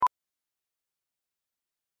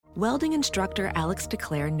Welding instructor Alex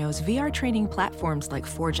DeClaire knows VR training platforms like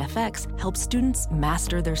Forge FX help students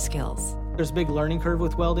master their skills. There's a big learning curve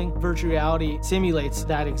with welding. Virtual reality simulates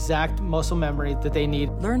that exact muscle memory that they need.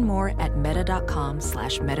 Learn more at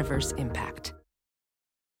meta.com/metaverseimpact.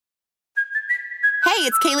 Hey,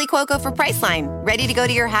 it's Kaylee Cuoco for Priceline. Ready to go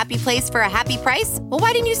to your happy place for a happy price? Well,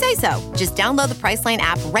 why didn't you say so? Just download the Priceline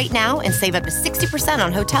app right now and save up to 60%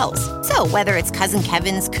 on hotels. So whether it's Cousin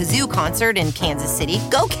Kevin's Kazoo Concert in Kansas City,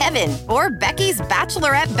 go Kevin, or Becky's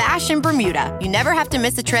Bachelorette Bash in Bermuda, you never have to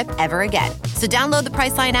miss a trip ever again. So download the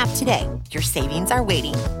Priceline app today. Your savings are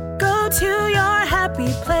waiting. Go to your happy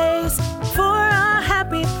place for a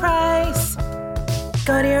happy price.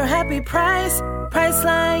 Go to your happy price,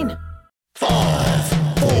 Priceline. 5,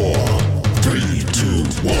 4, 3, 2,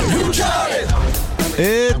 1. Who charted?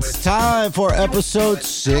 It's time for episode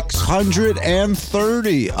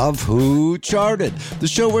 630 of Who Charted, the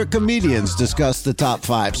show where comedians discuss the top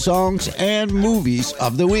 5 songs and movies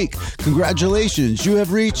of the week. Congratulations, you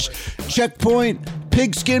have reached checkpoint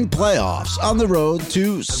Pigskin Playoffs on the road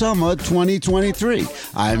to Summer 2023.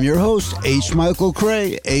 I'm your host, H. Michael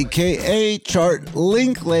Cray, a.k.a. Chart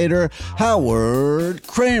Linklater Howard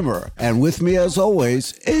Kramer. And with me, as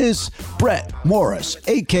always, is Brett Morris,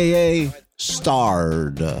 a.k.a.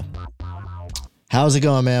 Starred. How's it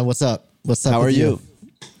going, man? What's up? How are you?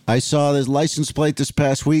 I saw this license plate this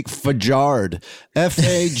past week, Fajard.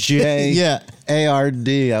 F-A-J-A-R-D.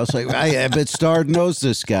 I was like, I bet Starred knows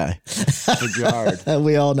this guy. Fajard.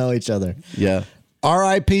 We all know each other. Yeah.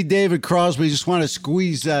 R.I.P. David Crosby. Just want to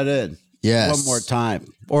squeeze that in. Yes. One more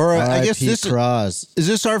time. Or I guess this is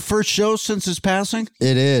this our first show since his passing?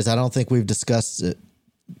 It is. I don't think we've discussed it.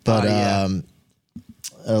 But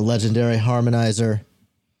a legendary harmonizer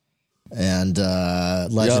and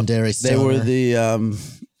legendary stoner. They were the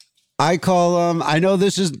I call them, I know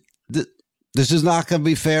this is not going to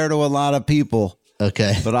be fair to a lot of people.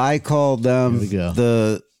 Okay. But I called them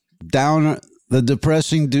the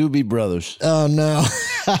depressing Doobie Brothers. Oh no.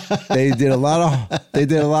 They did a lot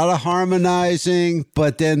of harmonizing,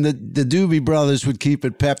 but then the Doobie Brothers would keep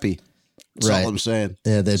it peppy. That's all I'm saying.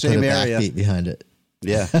 Yeah, they'd Same put a area. backbeat behind it.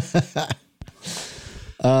 Yeah.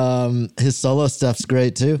 His solo stuff's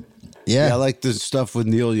great too. Yeah. I like the stuff with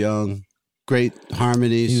Neil Young. Great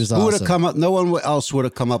harmonies. He was Who would have awesome. come up? No one else would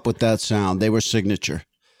have come up with that sound. They were signature.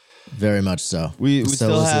 Very much so. We So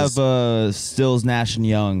still is have Stills, Nash, and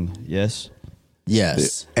Young, yes?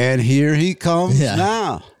 Yes. And here he comes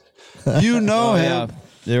now. You know him Yeah.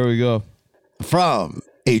 There we go. from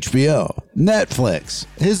HBO, Netflix,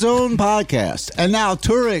 his own podcast, and now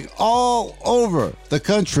touring all over the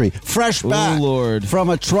country. Fresh back Lord. from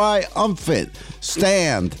a triumphant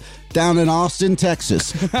stand down in Austin,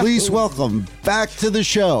 Texas. Please welcome back to the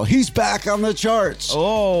show. He's back on the charts.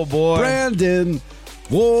 Oh, boy. Brandon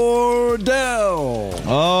Wardell.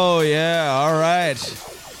 Oh, yeah. All right.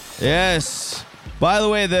 Yes. By the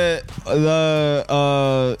way, the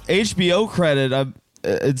HBO credit,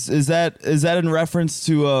 is that in reference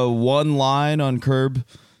to one line on Curb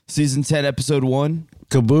season 10, episode 1?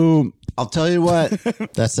 Kaboom. I'll tell you what.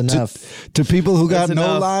 That's enough. To people who got That's no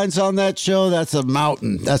enough. lines on that show, that's a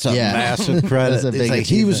mountain. That's a massive credit. That's a It's big like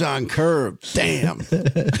he was achievement. on Curb. Damn.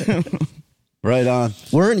 Right on.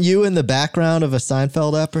 Weren't you in the background of a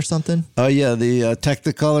Seinfeld ep or something? Oh, yeah. The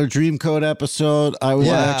Technicolor Dreamcoat episode. I was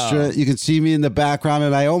an extra. You can see me in the background,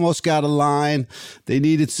 and I almost got a line. They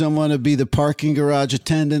needed someone to be the parking garage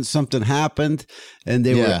attendant. Something happened, and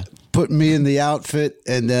they were putting me in the outfit,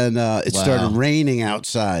 and then it started raining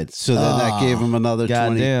outside. So then that gave them another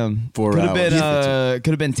Goddamn. 24 Could hours.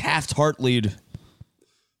 have been Taft Hartley.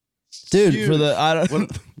 Dude, For the, I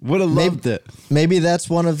don't, Would have loved it. maybe that's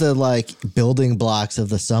one of the building blocks of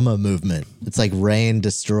the Summer movement. It's like rain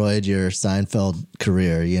destroyed your Seinfeld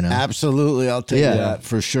career, you know? Absolutely. I'll take Yeah. that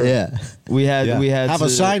for sure. Yeah. we had Have to a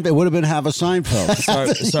sign. It would have been Have a Seinfeld.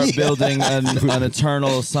 start building an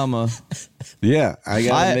eternal summer. Yeah, I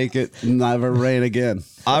gotta make it never rain again.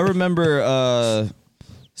 I remember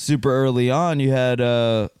super early on you had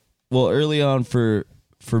early on for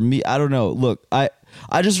me, I don't know. Look,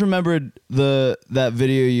 I just remembered that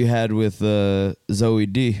video you had with Zoe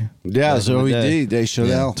D. Yeah, Zoe D.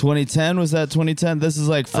 Deschanel. 2010, was that 2010? This is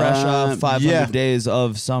like fresh off 500 days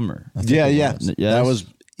of summer. Yeah. Yes? That was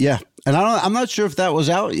and I'm not sure if that was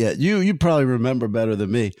out yet. You probably remember better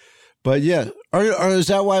than me, but yeah. Or is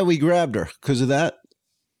that why we grabbed her? Because of that?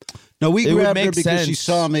 No, we It would grabbed her make because she sense.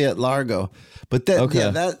 saw me at Largo. But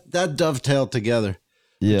that dovetailed together.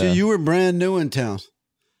 Yeah. Dude, you were brand new in town.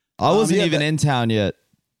 I wasn't even in town yet.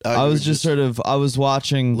 I was just I was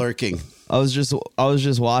watching. Lurking. I was just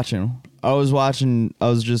watching. I was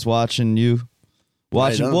just watching you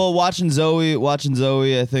Watching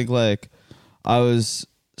Zoe, I think like I was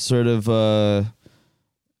sort of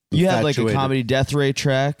you had like a Infatuated. comedy death ray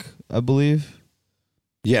track, I believe.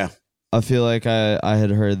 Yeah. I feel like I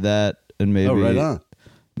had heard that, and maybe right on.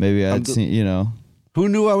 maybe I'd seen, you know. Who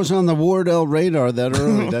knew I was on the Wardell radar that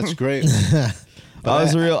early? That's great. I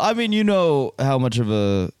was real. I mean, you know how much of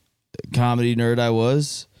a comedy nerd I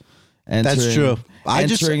was. That's true.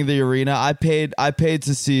 Entering the arena, I paid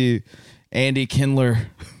to see Andy Kindler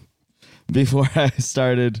before I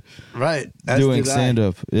started doing stand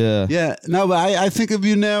up. Yeah. Yeah. No, but I think of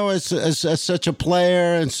you now as such a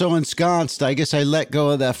player and so ensconced. I guess I let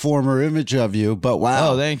go of that former image of you. But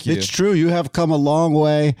wow. Oh, thank you. It's true. You have come a long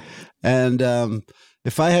way. And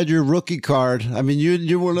if I had your rookie card, I mean,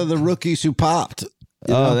 you're one of the rookies who popped.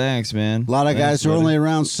 You know? Thanks, man. A lot of guys are buddy. only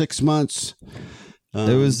around 6 months.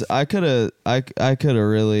 It was I could have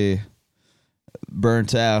really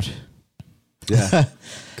burnt out. Yeah.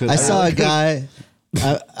 I saw a guy.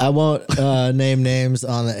 I won't name names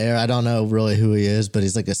on the air. I don't know really who he is, but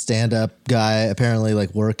he's like a stand-up guy, apparently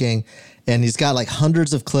like working, and he's got like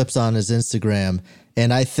hundreds of clips on his Instagram.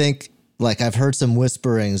 And I think like I've heard some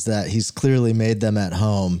whisperings that he's clearly made them at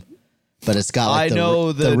home. But it's got like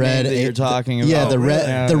the red name that you're talking about. Yeah,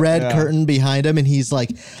 the red curtain behind him, and he's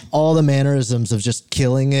like all the mannerisms of just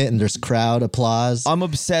killing it, and there's crowd applause. I'm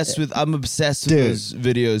obsessed with those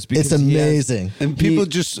videos because It's amazing. And people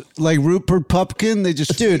just like Rupert Pupkin, they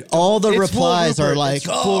just Dude, all the It's replies full are Rupert. like,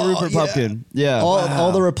 It's full Rupert yeah. Pupkin. Yeah.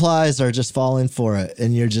 All the replies are just falling for it,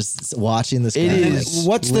 and you're just watching this guy. It is. like,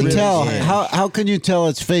 What's the really tell? strange. How can you tell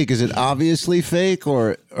it's fake? Is it obviously fake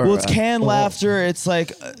or Well, it's canned laughter. It's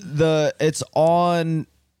like it's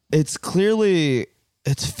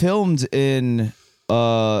filmed in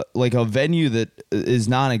like a venue that is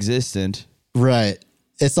non-existent. right.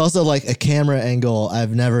 It's also like a camera angle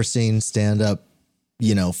I've never seen stand up,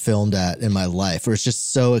 filmed at in my life, where it's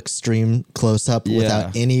just so extreme close up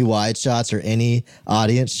without any wide shots or any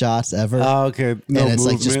audience shots ever. Oh, okay. No and it's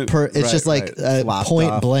like movement. just it's just like a Flopped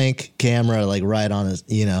point off. blank camera, like right on his,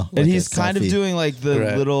 And like he's a kind of selfie. doing like the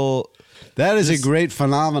Right. little. That is a great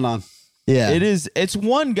phenomenon. Yeah. It is. It's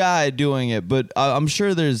one guy doing it, but I'm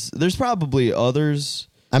sure there's probably others.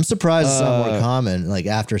 I'm surprised it's not more common, like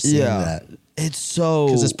after seeing that. It's so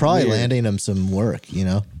Because it's probably weird. landing him some work,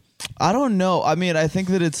 I don't know. I mean, I think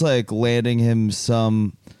that it's like landing him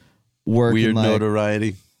some work Weird in like,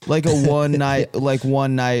 notoriety. like a one night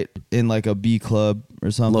in like a B club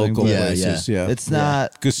or something. Local but places, yeah. It's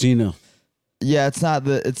not. Casino. Yeah, it's not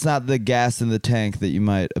the gas in the tank that you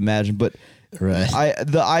might imagine. But Right.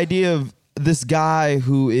 the idea of this guy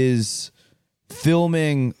who is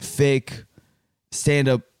filming fake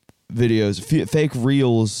stand-up videos, fake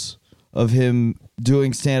reels of him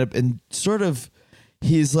doing stand-up, and sort of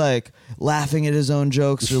he's like laughing at his own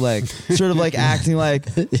jokes or like sort of like acting like,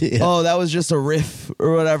 oh, that was just a riff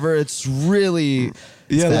or whatever. It's really Like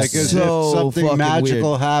so as if something fucking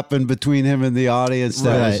magical weird. happened between him and the audience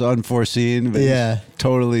that Right. was unforeseen. But Yeah. he's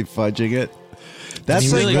totally fudging it. That's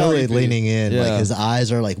He's like really leaning in. Yeah. Like his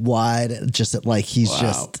eyes are like wide, just like he's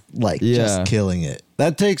just like Yeah. just killing it.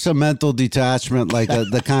 That takes a mental detachment, like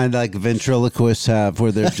the kind like ventriloquists have,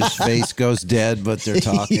 where their just face goes dead, but they're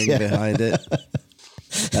talking behind it.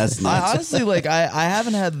 That's I nuts. honestly like I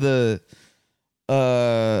haven't had the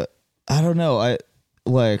I don't know.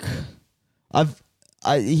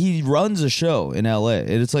 He runs a show in LA and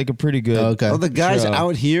it's like a pretty good Okay. Oh, the guy's show.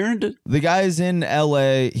 out here? The guy's in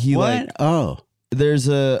LA. He What? like there's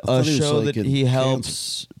a thought he was, show like, that in he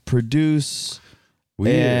helps produce.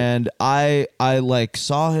 Weird. And I like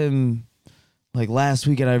saw him like last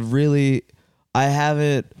week and I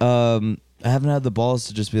haven't had the balls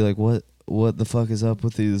to just be like, what the fuck is up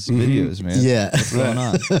with these videos, man? Yeah. What's going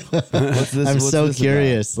on? What's this, I'm what's so this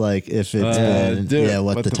curious, like if it's been, dude,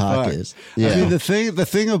 what the talk fuck? is. I Yeah. mean, the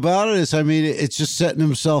thing about it is, I mean, it's just setting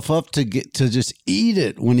himself up to get to just eat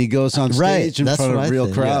it when he goes on Right, stage in that's front what of I real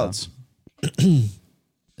think, crowds.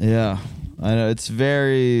 Yeah, I know it's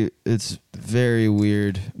very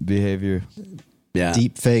weird behavior. Yeah,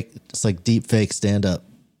 Deep fake. It's like deep fake stand up.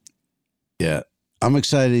 yeah. I'm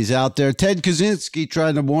excited he's out there. Ted Kaczynski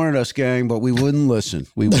tried to warn us, gang, but we wouldn't listen.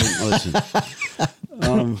 We wouldn't listen.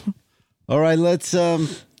 All right, let's we'll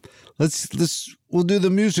do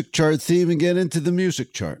the music chart theme and get into the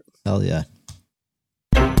music chart. Hell yeah.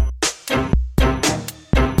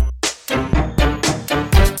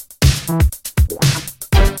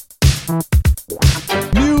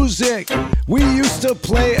 Music. We used to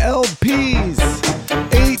play LPs,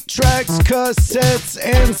 8 tracks, cassettes,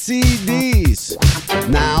 and CDs.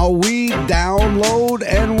 Now we download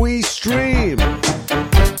and we stream.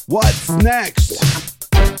 What's next?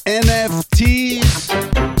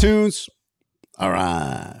 NFTs, tunes. All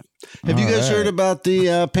right. Have you guys heard about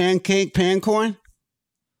the pancake pancoin?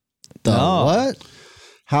 The No. what?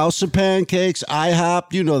 House of Pancakes,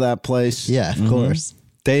 IHOP, you know that place. Yeah, of course.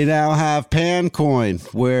 They now have Pancoin,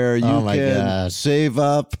 where you Oh my can God. save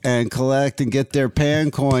up and collect and get their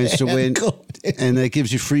Pancoins to win, and that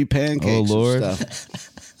gives you free pancakes. Oh, Lord. And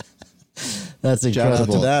stuff. That's Shout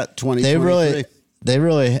incredible. out to that. 2023. They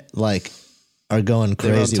really like are going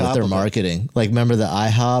They're on crazy with top their of it. marketing. Like, remember the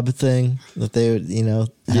IHOB thing that they would, had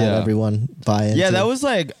Yeah. everyone buy into? Yeah, that was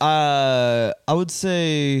like I would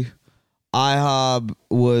say IHOB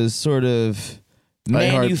was sort of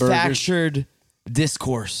manufactured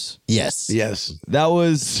discourse. Yes. Yes. That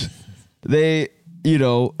was it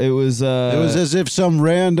was It was as if some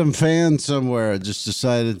random fan somewhere just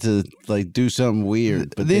decided to like do something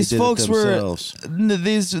weird, but these they did folks it themselves.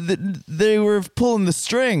 they were pulling the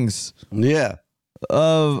strings Yeah.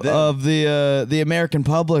 of the American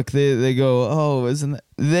public. They go, oh, isn't that?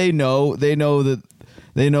 They know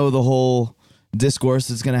the whole discourse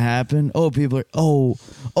that's gonna happen. Oh, people are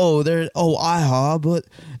they're IHOB, but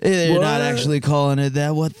they're What? not actually calling it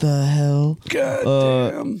that. What the hell?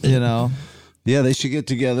 God damn. Yeah, they should get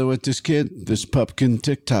together with this kid, this Pupkin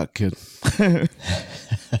TikTok kid.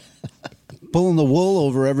 Pulling the wool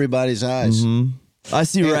over everybody's eyes. I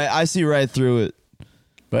see right through it.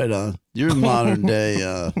 Right on. You're modern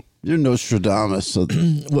day. You're Nostradamus of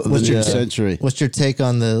the What's new your century. What's your take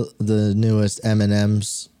on the newest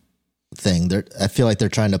M&M's thing? I feel like they're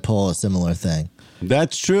trying to pull a similar thing.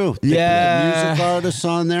 That's true. They Yeah. put music artists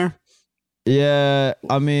on there. Yeah,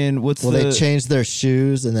 I mean, They changed their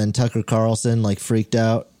shoes, and then Tucker Carlson like freaked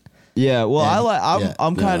out. Yeah, well, And-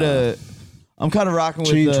 I'm kind of rocking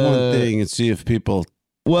with Change the one thing and see if people.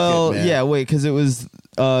 Well, get mad. yeah, wait, because it was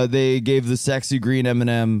they gave the sexy green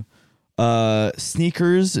M&M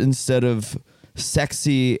sneakers instead of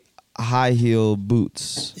sexy high heel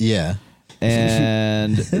boots, Yeah.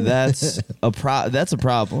 and that's a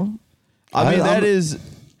problem. I mean,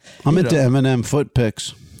 I'm into Eminem foot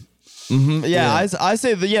picks. yeah. I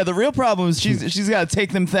say the real problem is she's got to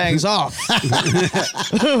take them things off.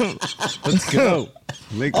 Let's go.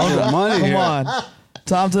 Make a little money Come here. on.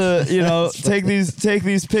 Time to take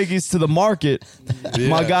these piggies to the market.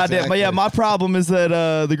 My goddamn, exactly. but yeah, my problem is that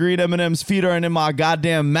the green M&M's feet aren't in my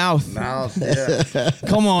goddamn mouth. Yeah.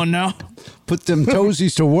 Come on now. Put them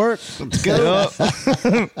toesies to work. Let's go.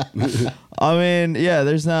 I mean, yeah,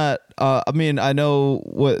 there's not. I mean, I know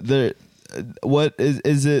what there. What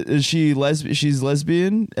is it? Is she lesbian? She's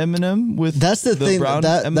lesbian. Eminem with That's the thing. brown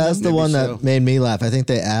That's M&M? the one so. that made me laugh. I think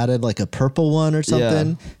they added like a purple one or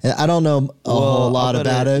something. And I don't know a whole lot I better,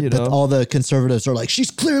 about it, you but know. all the conservatives are like, she's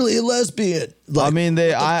clearly a lesbian. Like, I mean,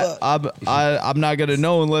 I'm not gonna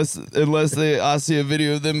know unless I see a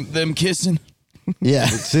video of them kissing. yeah.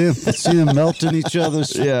 See them melting each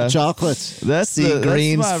other's Yeah. chocolates. That's See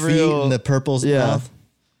Green's that's my feet real, in the purple's yeah. mouth.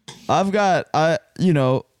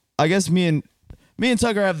 I guess me and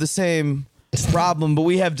Tucker have the same problem, but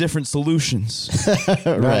we have different solutions.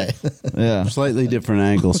 Right. Yeah. Slightly different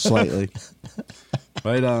angles, slightly.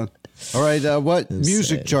 Right on. All right, what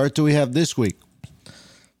music chart do we have this week?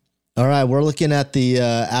 All right, we're looking at the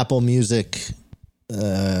Apple Music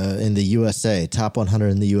in the USA, top 100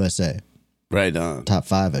 in the USA. Right on. Top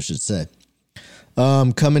 5, I should say.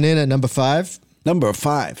 Coming in at number 5, Number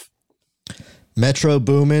 5. Metro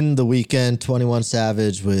Boomin, The Weeknd, 21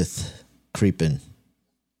 Savage with Creepin'.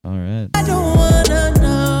 All right. I don't wanna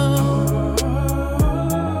know.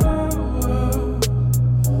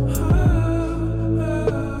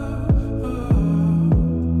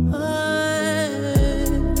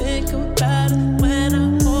 I think about it when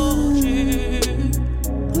I hold you.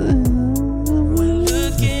 When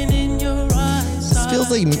looking in your eyes, This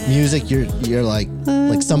feels like music you're like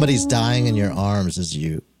somebody's dying in your arms as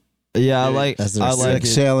you. Yeah, I like it.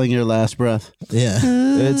 Exhaling your last breath. Yeah.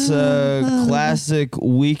 It's a classic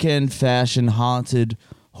weekend fashion, haunted,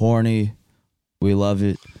 horny. We love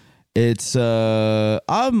it. It's I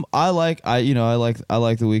like the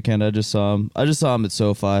Weeknd. I just saw him at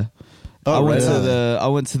SoFi. I went to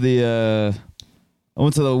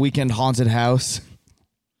the Weekend haunted house.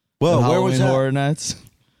 Whoa, at where was Halloween that? Horror Nights.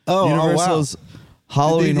 Oh, Universal's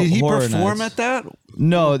Halloween Did he Horror perform Nights. at that?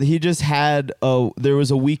 No, he just had there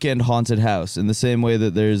was a Weekend haunted house in the same way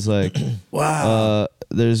that there's like Wow.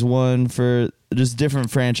 there's one for just different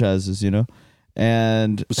franchises,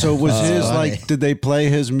 And So was his funny. like? Did they play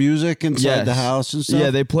his music inside the Yes. house and stuff? Yeah,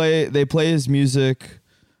 they play his music,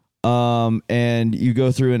 and you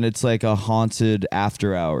go through and it's like a haunted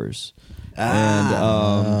after hours,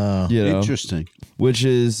 and Interesting. which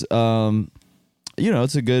is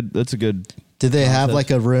It's a good. That's a good. Did they have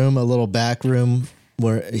like a little back room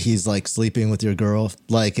where he's like sleeping with your girl,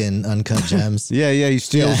 like in Uncut Gems? Yeah, he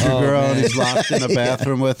steals your girl and man. he's locked in the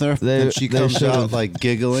bathroom with her. And she comes should've. out like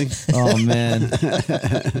giggling. Oh man.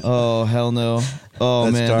 Oh hell no. Oh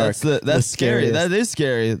That's man, dark. that's scary. scariest. That is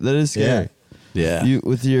scary. That is scary. Yeah. You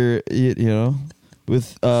with your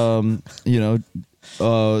with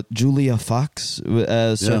Julia Fox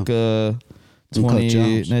as circa Uncut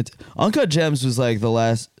Gems. 2019. Uncut Gems was like the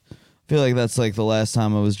last. I feel like that's like the last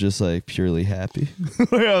time I was just like purely happy.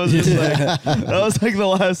 Where I was just like, that was like the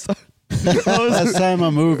last time. Last time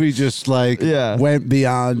a movie just like went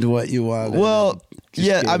beyond what you wanted. Well, Just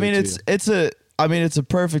yeah, gave I it mean to you. it's a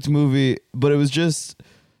perfect movie, but it was just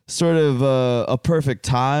sort of a perfect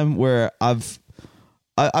time where I've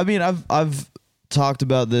talked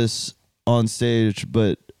about this on stage,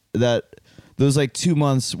 but that there was like 2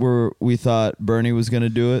 months where we thought Bernie was gonna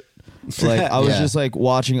do it. Like I was just like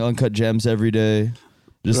watching Uncut Gems every day,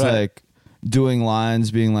 just like doing lines,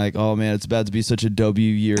 being like, "Oh man, it's about to be such a W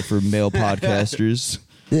year for male podcasters."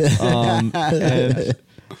 And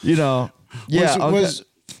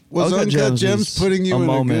was Uncut Gems putting you in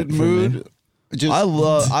a good mood? I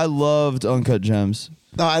loved Uncut Gems.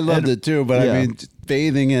 No, I loved it too, but I mean,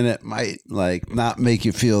 bathing in it might like not make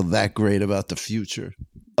you feel that great about the future.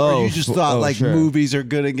 Or you just thought sure. movies are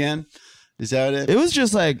good again. Is that it? It was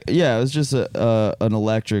just like it was just an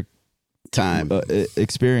electric time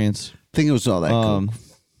experience. I think it was all that cool.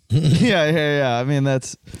 Yeah. I mean,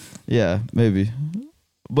 that's maybe.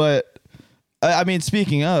 But I mean,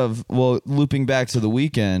 speaking of, looping back to The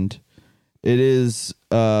Weeknd, it is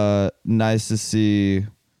nice to see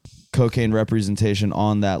cocaine representation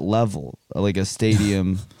on that level, like a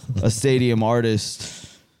stadium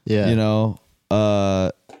artist. Yeah,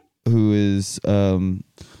 who is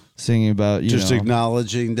singing about just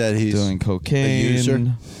acknowledging that he's doing cocaine. A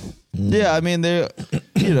user. Yeah, I mean they,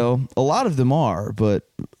 a lot of them are, but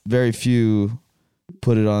very few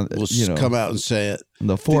put it on. Come out and say it.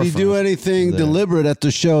 The forefront. Did he do anything deliberate at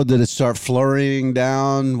the show? Did it start flurrying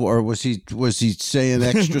down, or was he saying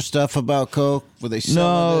extra stuff about coke? Were they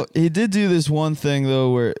selling it? He did do this one thing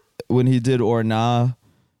though, where when he did Or Nah,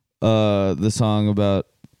 the song about,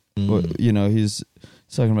 he's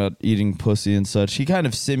talking about eating pussy and such. He kind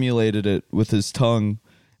of simulated it with his tongue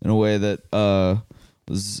in a way that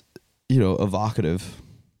was, evocative.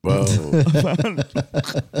 Whoa.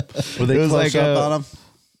 Were they close up on him?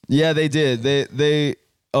 Yeah, they did. They.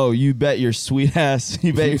 Oh, you bet your sweet ass.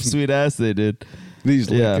 You bet your sweet ass. They did. He's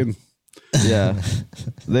licking. Yeah,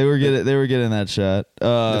 they were getting that shot.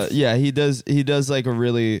 Yeah, he does like a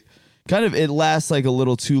really kind of. It lasts like a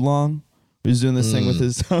little too long. He's doing this thing with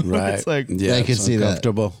his tongue. Right. It's like I can see that.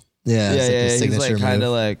 Yeah, He's like kind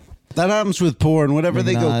of like. That happens with porn. Whenever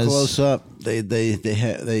they go Nas. close up,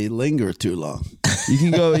 they linger too long. You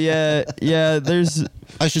can go, yeah. There's.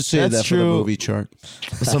 I should say That's that for the true. movie chart.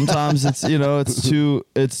 Sometimes it's it's too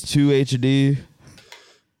HD.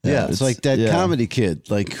 Yeah, it's like that comedy kid.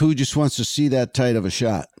 Like, who just wants to see that tight of a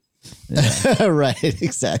shot? Right,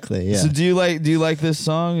 exactly. Yeah. So do you like this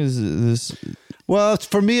song? Is this? Well,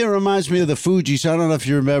 for me, it reminds me of the Fugees. I don't know if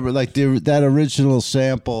you remember, like that original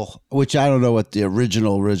sample, which I don't know what the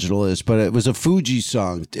original is, but it was a Fugees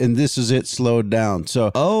song, and this is it slowed down.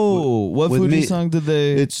 So, what Fugees song did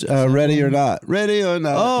they? It's Ready or Not. Ready or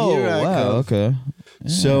Not. Oh, Here I wow. go. Okay.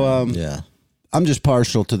 So, Yeah. I'm just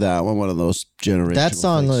partial to that one of those generational That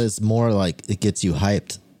song things. is more like it gets you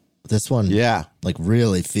hyped. This one, like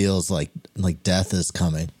really feels like death is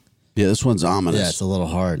coming. Yeah, this one's ominous. Yeah, it's a little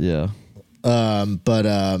hard. Yeah. All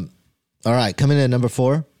right, coming in at number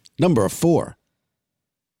 4. Number 4.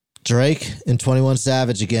 Drake and 21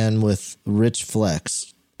 Savage again with Rich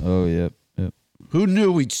Flex. Oh, yep. Who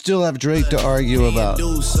knew we'd still have Drake to argue about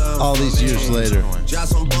all these years later?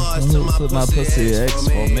 Put my pussy X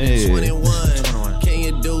for me. Can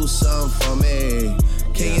you do something for me?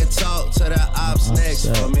 Can you talk to the ops next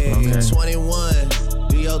for me? 21,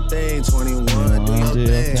 do your thing, 21, do your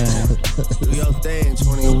thing. Do your thing,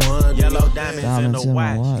 21. Yellow diamonds in the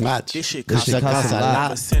watch. Watch. This shit This costs shit costs a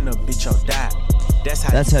lot. Send a bitch or die.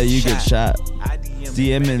 That's how you get shot.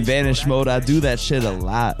 DM in vanish mode. I do that shit a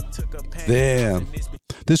lot. Damn.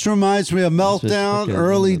 This reminds me of Meltdown, fucking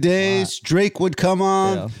early the days. Drake would come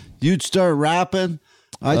on. Yeah. You'd start rapping.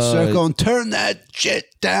 I'd start going, turn that shit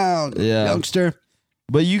down, youngster.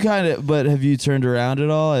 But have you turned around at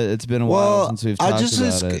all? It's been a while since we've talked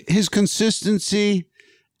about it. His consistency,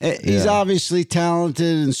 he's obviously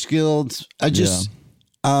talented and skilled. Do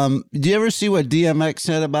you ever see what DMX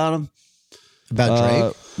said about him? About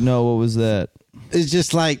Drake? No, what was that? It's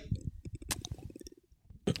just like,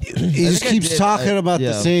 he just keeps talking about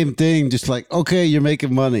the same thing. Just like, okay, you're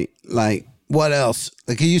making money. Like, what else?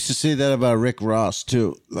 Like, he used to say that about Rick Ross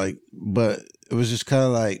too. Like, but it was just kind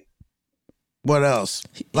of like, what else?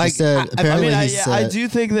 Like, he said, I do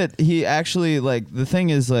think that he actually, like, the thing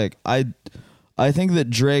is, like, I think that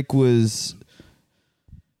Drake was.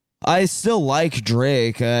 I still like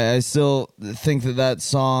Drake. I still think that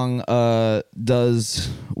song does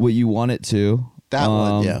what you want it to. That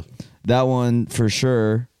one, yeah. That one for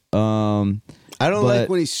sure. I don't like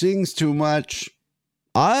when he sings too much.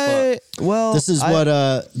 This is what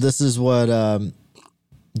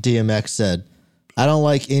DMX said. I don't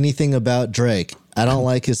like anything about Drake. I don't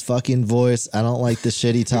like his fucking voice. I don't like the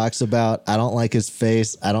shit he talks about. I don't like his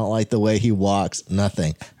face. I don't like the way he walks.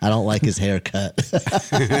 Nothing. I don't like his haircut.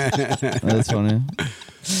 That's funny.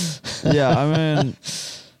 Yeah, I mean,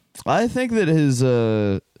 I think that his.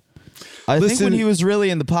 I think when he was really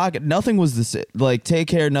in the pocket, nothing was the same. Like, Take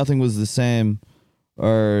Care, Nothing was the same,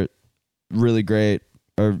 or really great,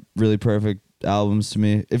 or really perfect albums to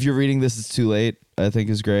me. If you're reading this, it's too late. I think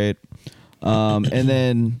is great. And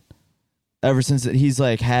then ever since that, he's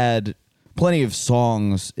like had plenty of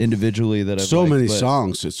songs individually that I've so liked, many but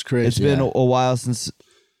songs. It's crazy. It's been a while since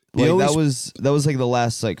like that was like the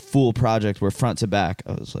last like full project where front to back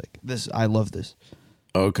I was like, this, I love this.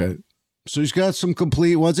 Okay. So he's got some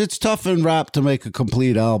complete ones. It's tough in rap to make a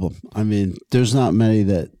complete album. I mean, there's not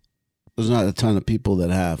a ton of people that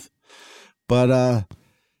have. But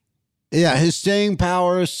yeah, his staying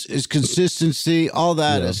powers, his consistency, all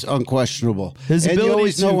that is unquestionable. His and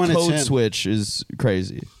ability to when code switch is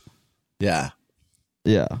crazy. Yeah.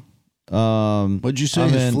 Yeah. What'd you say?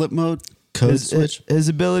 His flip mode? Code switch? His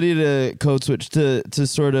ability to code switch to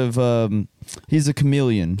sort of he's a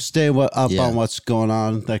chameleon. Stay up on what's going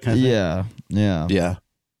on, that kind of thing. Yeah.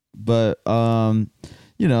 But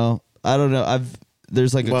you know, I don't know.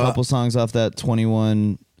 There's like a couple songs off that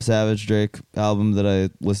 21 Savage Drake album that I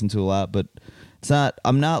listen to a lot, but it's not.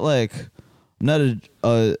 I'm not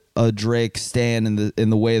a Drake stan in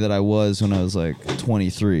the way that I was when I was like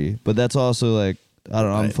 23. But that's also like, I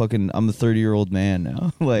don't know. I'm a 30-year-old man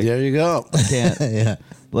now. Like, there you go. I can't. Yeah.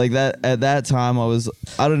 Like that at that time I was,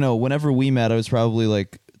 I don't know. Whenever we met, I was probably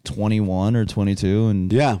like 21 or 22,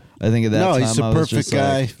 and yeah, I think at that time he's a perfect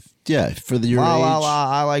guy. Like, yeah, for your age.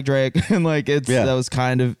 I like Drake, and like that was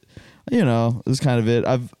kind of, you know, it was kind of it.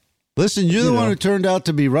 Listen, you're the one who turned out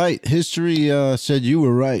to be right. History said you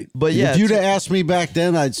were right. But yeah, if you'd have asked me back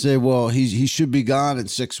then, I'd say, well, he should be gone in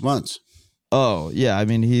 6 months. Oh yeah, I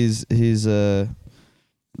mean he's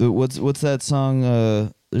what's that song?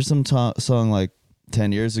 There's some song like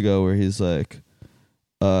 10 years ago where he's like,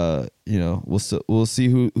 you know, we'll see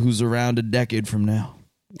who's around a decade from now.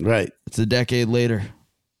 Right. It's a decade later.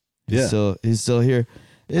 He's still here.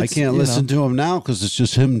 I can't listen to him now because it's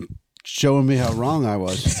just him showing me how wrong I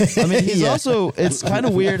was. I mean, he's also, it's kind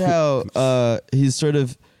of weird how he's sort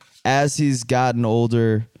of, as he's gotten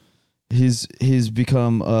older, he's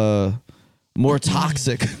become more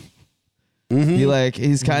toxic. Mm-hmm.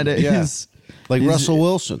 He's kind of he's Russell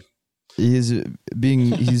Wilson. He's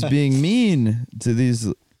being mean to these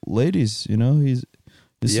ladies, you know. He's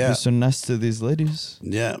so nice to these ladies.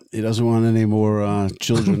 Yeah, he doesn't want any more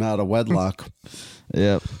children out of wedlock.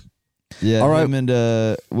 Yep. Yeah. All right. And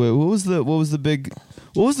what was the big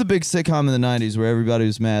sitcom in the 90s where everybody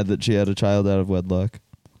was mad that she had a child out of wedlock?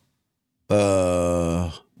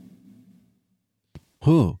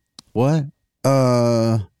 Who? What?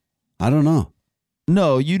 I don't know.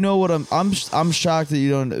 No, you know what I'm shocked that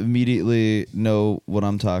you don't immediately know what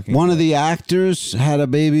I'm talking about. One of the actors had a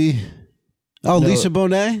baby. Oh, no, Lisa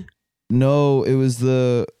Bonet? No, it was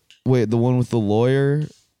the one with the lawyer.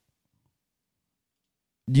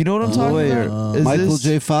 You know what I'm talking about? Michael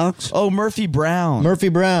J. Fox? Oh, Murphy Brown.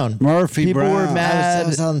 People Brown. were mad. I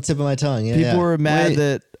was on the tip of my tongue. Yeah, people were mad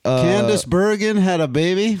that Candace Bergen had a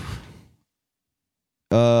baby.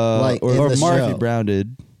 Or Murphy Brown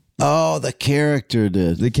did. Oh, the character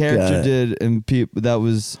did. The character did, and that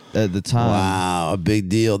was at the time. Wow, a big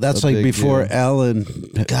deal. That's like before Ellen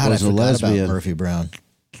was a lesbian. About Murphy Brown.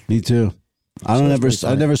 Me too. I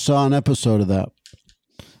never saw an episode of that.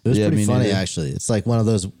 It was pretty funny, actually. It's like one of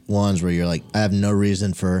those ones where you're like, I have no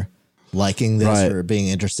reason for liking this or being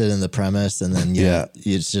interested in the premise, and then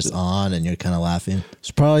it's just on, and you're kind of laughing.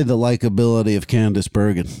 It's probably the likability of Candace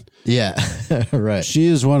Bergen. Yeah, right. She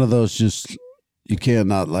is one of those just you can't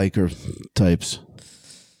not like her types.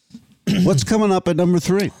 What's coming up at number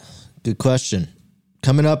 3? Good question.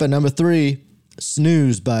 Coming up at number 3,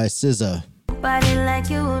 Snooze by SZA. Body like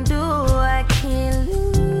you do, I can't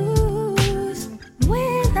lose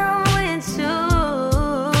when I'm with you.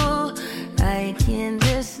 I can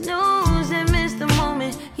just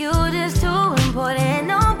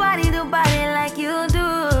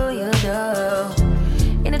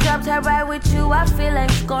I feel like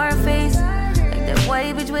Scarface. Like that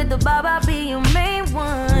white bitch with the bob, I'll be your main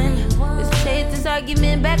one. Let's take this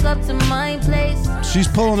argument back up to my place. She's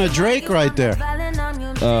pulling a Drake right there.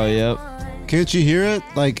 Oh, yep. Can't you hear it?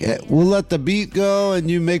 Like, we'll let the beat go and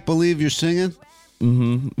you make believe you're singing.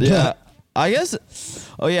 Mm-hmm. Yeah. I guess.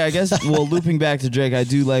 Oh yeah. I guess. Well, looping back to Drake, I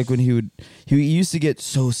do like when he used to get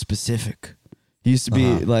so specific. He used to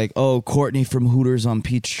be like, "Oh, Courtney from Hooters on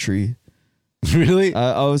Peachtree." Really?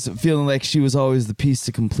 I was feeling like she was always the piece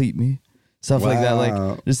to complete me. Stuff like that,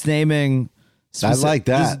 like just naming. I like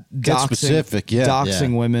that. Get specific, yeah.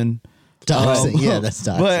 Doxing women. Doxing, yeah, that's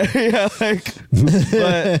doxing. But yeah,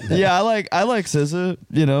 but yeah, I like SZA.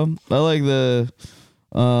 You know, I like the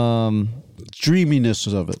dreaminess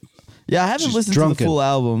of it. Yeah, I haven't listened to the full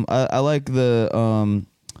album. I like the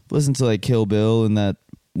listen to like Kill Bill and that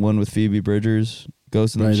one with Phoebe Bridgers,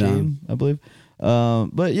 Ghost in the Machine, I believe.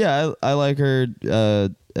 But yeah, I like her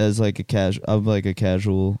as like a casual. I'm like a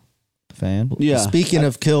casual fan. Yeah. Speaking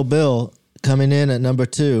of Kill Bill, coming in at number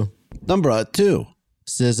 2. Number 2.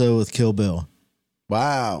 SZA with Kill Bill.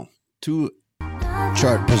 Wow. 2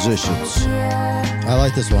 chart positions. I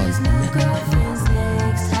like this one.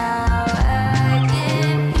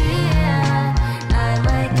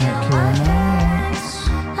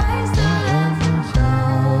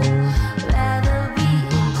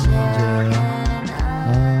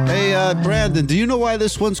 Brandon, do you know why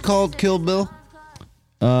this one's called Kill Bill?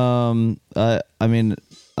 I mean,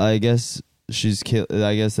 I guess she's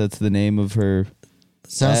I guess that's the name of her.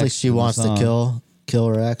 Sounds like she wants to kill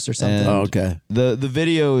her ex or something. Oh, okay. The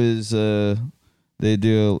video is they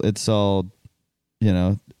do it's all, you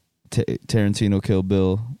know, Tarantino Kill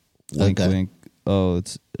Bill. Wink, wink. Oh,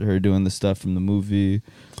 it's her doing the stuff from the movie.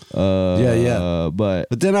 Yeah. But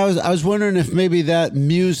then I was wondering if maybe that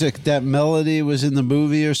music, that melody was in the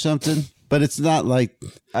movie or something. But it's not like.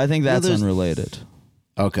 I think that's unrelated.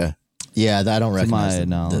 Okay. Yeah, I don't recognize my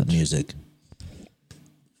knowledge. the music.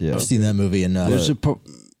 Yeah, I've seen that movie enough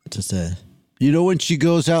to say. You know when she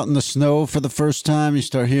goes out in the snow for the first time, you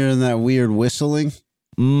start hearing that weird whistling.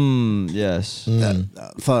 Yes. I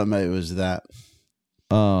thought maybe it was that.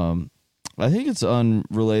 I think it's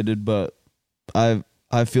unrelated, but I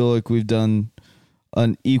feel like we've done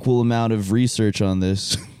an equal amount of research on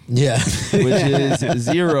this. Yeah. Which is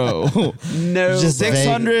 0. No. Just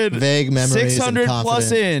 600 vague memories 600 and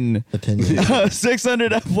plus in. Opinion.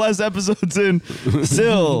 600 plus episodes in.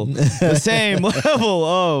 Still the same level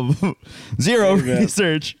of 0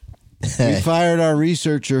 research. We fired our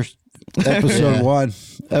researcher. Episode 1.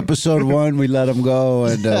 Episode 1, we let him go,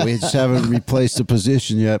 and we just haven't replaced the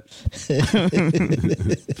position yet.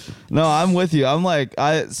 No, I'm with you. I'm like,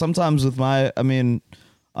 sometimes with my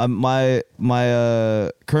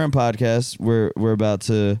current podcast, we're about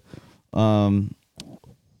to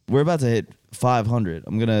hit 500.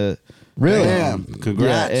 I'm gonna really. Damn.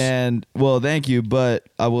 Congrats. Yeah, and well, thank you, but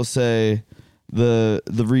I will say the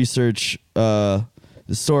research is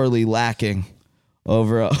sorely lacking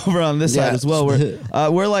over on this side as well.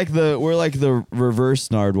 We're like the reverse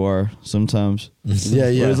Nardwuar sometimes. Yeah.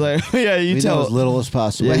 It's like you we tell know as little as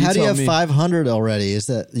possible. Wait, how do you have me. 500 already? Is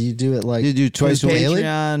that you do it like you do twice a week?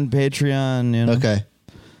 Patreon, you know. Okay.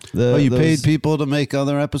 You paid people to make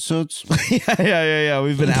other episodes? Yeah.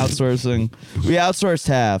 We've been outsourcing. We outsourced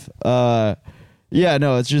half. Yeah,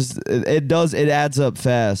 no, it's just it adds up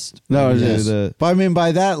fast. No, it is. But I mean,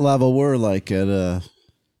 by that level, we're like at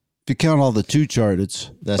if you count all the 2 charted,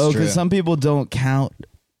 that's true. Because some people don't count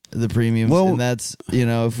the premiums, well, and that's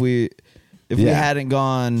if we hadn't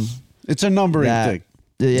gone, it's a numbering thing.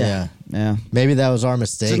 Yeah. Maybe that was our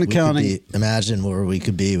mistake. It's an accounting. Imagine where we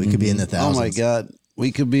could be. We could be in the thousands. Oh my God,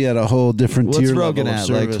 we could be at a whole different tier level of Rogan at?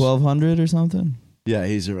 service. Like 1,200 or something? Yeah,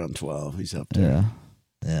 he's around 12. He's up there.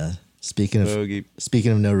 Yeah. Speaking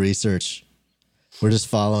of no research, we're just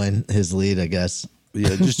following his lead, I guess.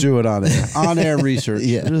 Yeah, just do it on air. On air research.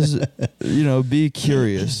 Yeah. Just, be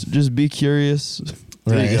curious. Just be curious.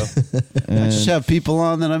 There you go. And just have people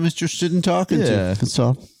on that I'm interested in talking to. That's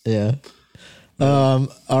all. Yeah. All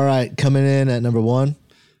right. Coming in at number 1.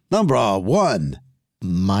 Number 1.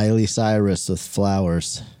 Miley Cyrus with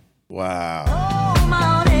Flowers. Wow. Oh,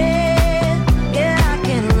 morning, yeah, I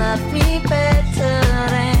can love me better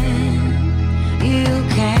than you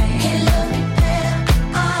can.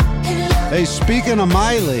 Hey, speaking of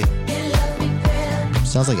Miley.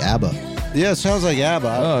 Sounds like ABBA. Yeah, it sounds like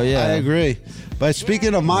ABBA. Oh, yeah. I agree. But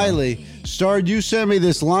speaking of Miley, Stard, you sent me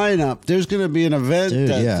this lineup. There's going to be an event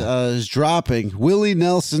that is dropping. Willie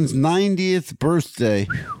Nelson's 90th birthday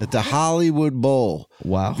at the Hollywood Bowl.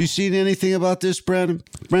 Wow. Have you seen anything about this, Brandon?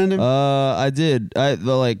 Brandon? I did. I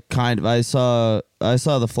saw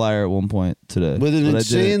the flyer at one point today. With an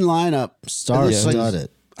insane lineup. Started.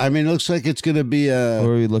 I mean, it looks like it's going to be a What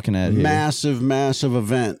are we looking at here? massive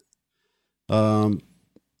event. Yeah,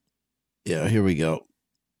 here we go.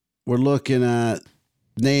 We're looking at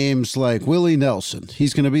names like Willie Nelson.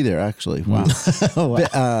 He's going to be there, actually. Wow.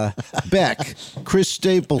 Beck, Chris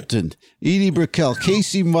Stapleton, Edie Brickell,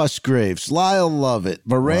 Casey Musgraves, Lyle Lovett,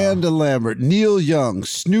 Miranda Lambert, Neil Young,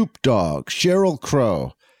 Snoop Dogg, Sheryl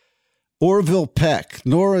Crow, Orville Peck,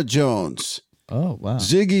 Nora Jones. Oh, wow.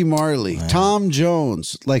 Ziggy Marley, Tom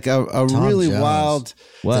Jones, like a really Jones. wild.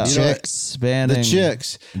 Wow. The chicks spanning The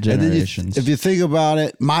chicks. generations. And then if you think about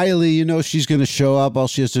it, Miley, she's going to show up. All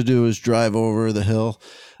she has to do is drive over the hill.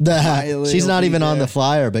 Miley She's will not be even on there. the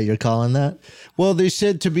flyer, but you're calling that? Well, they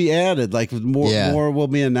said to be added, like more will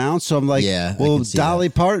be announced. So I'm like, Yeah, I well, can see Dolly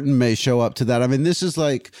Parton may show up to that. I mean, this is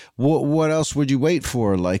like, what else would you wait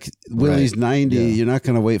for? Like Willie's 90, you're not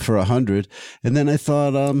going to wait for 100. And then I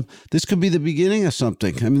thought, this could be the beginning of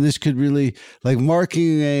something. I mean, this could really, like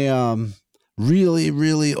marking a really,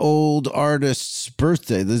 really old artist's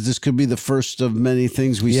birthday. This could be the first of many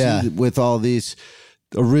things we see with all these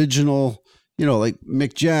original, like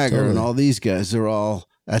Mick Jagger and all these guys. They're all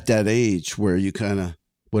at that age where you kind of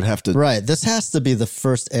would have to. Right. This has to be the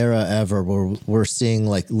first era ever where we're seeing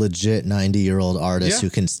like legit 90-year-old artists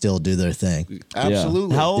who can still do their thing.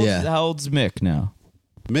 Absolutely. Yeah. How old's Mick now?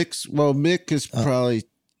 Mick is probably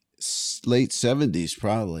late 70s,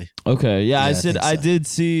 probably. Okay. Yeah, I think I so. did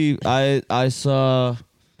see. I saw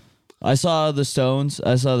the Stones.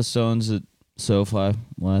 I saw the Stones at SoFi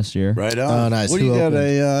last year. Right on. Oh, nice. What do Who you got?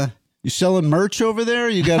 opened? You selling merch over there?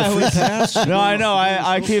 You got a free pass? No, I know.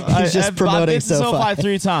 I keep. He's just I've promoting been to SoFi SoFi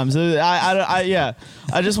 3 times. I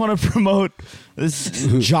just want to promote this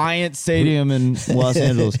giant stadium in Los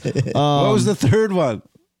Angeles. What was the third one?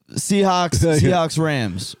 Seahawks,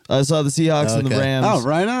 Rams. I saw the Seahawks and the Okay. Rams. Oh,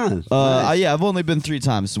 right on. Nice. I've only been 3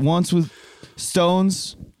 times. Once with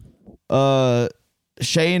Stones.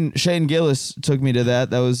 Shane Gillis took me to that.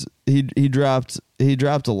 That was he dropped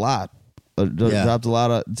a lot. Dropped a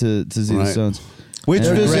lot to see the Stones. Which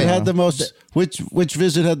And- visit great. had the most? Which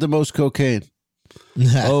visit had the most cocaine?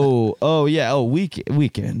 Weekend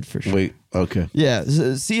for sure. Wait, okay. Yeah,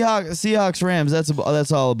 Seahawks Rams.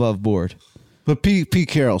 That's all above board. But Pete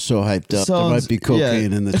Carroll's so hyped up. There Sounds- might be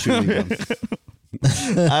cocaine in the chewing gum.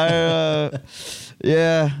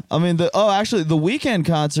 I mean the Weekend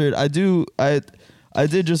concert. I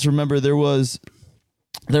did just remember there was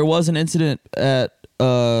an incident at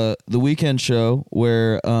the Weekend show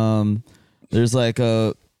where there's like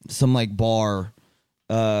some bar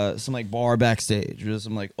backstage, or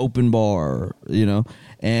some like open bar,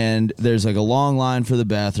 and there's like a long line for the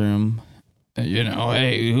bathroom.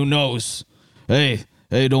 Hey, who knows? Hey,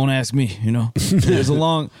 don't ask me. There's a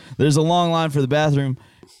long line for the bathroom,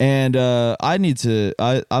 and I'm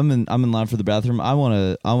in line for the bathroom. I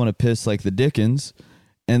wanna piss like the Dickens,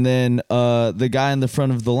 and then the guy in the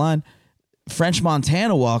front of the line, French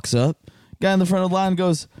Montana, walks up. Guy in the front of the line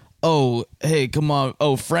goes, "Oh, hey, come on.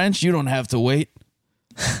 Oh, French, you don't have to wait."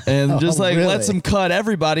 And just really? lets him cut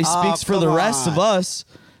everybody. Speaks for the rest of us.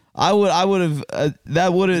 I would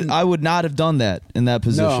not have done that in that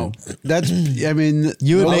position. No, that's. I mean,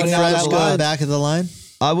 You would make nobody French else go allowed- back of the line?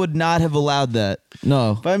 I would not have allowed that.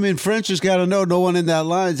 No. But I mean, French has got to know no one in that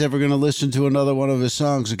line's ever going to listen to another one of his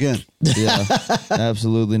songs again. Yeah.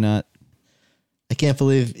 Absolutely not. I can't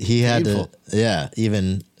believe he had Painful. to,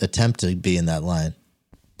 even attempt to be in that line.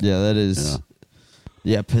 Yeah, that is.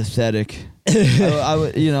 Yeah, pathetic. I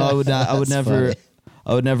would not. I would That's never. funny.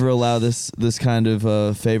 I would never allow this kind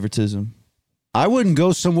of favoritism. I wouldn't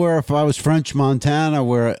go somewhere if I was French Montana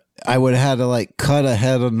where I would have had to like cut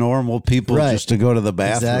ahead of normal people Right. just to go to the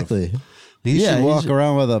bathroom. Exactly. He Yeah, should he walk should-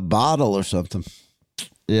 around with a bottle or something,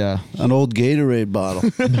 Yeah. an old Gatorade bottle.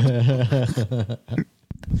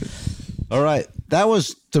 All right, that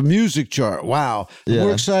was the music chart. Wow, Yeah.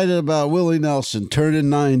 we're excited about Willie Nelson turning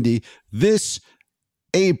 90 this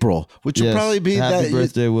April, which will Yes. probably be Happy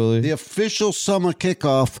birthday, Willie. the official summer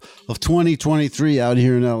kickoff of 2023 out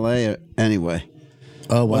here in LA. Anyway.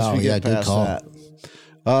 Oh, Once wow. we Yeah, get good past call. that.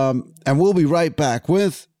 And we'll be right back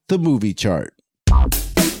with the movie chart.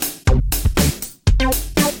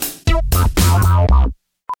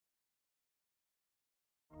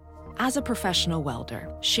 As a professional welder,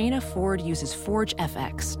 Shayna Ford uses Forge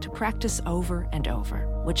FX to practice over and over,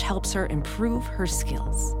 which helps her improve her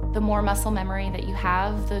skills. The more muscle memory that you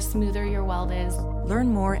have, the smoother your weld is. Learn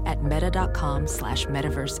more at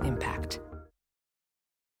meta.com/metaverseimpact.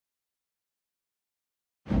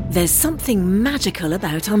 There's something magical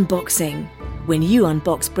about unboxing. When you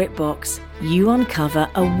unbox BritBox, you uncover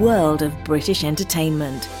a world of British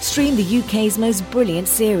entertainment. Stream the UK's most brilliant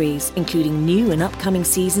series, including new and upcoming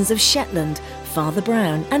seasons of Shetland, Father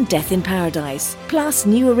Brown and Death in Paradise. Plus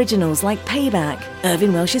new originals like Payback,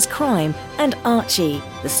 Irving Welsh's Crime and Archie,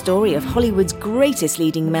 the story of Hollywood's greatest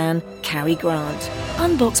leading man, Cary Grant.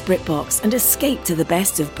 Unbox BritBox and escape to the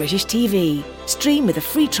best of British TV. Stream with a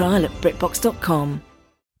free trial at BritBox.com.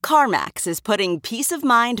 CarMax is putting peace of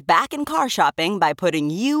mind back in car shopping by putting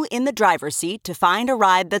you in the driver's seat to find a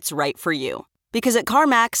ride that's right for you. Because at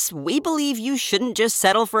CarMax, we believe you shouldn't just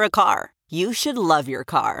settle for a car. You should love your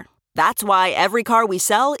car. That's why every car we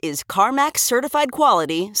sell is CarMax certified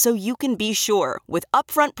quality, so you can be sure with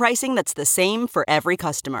upfront pricing that's the same for every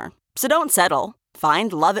customer. So don't settle.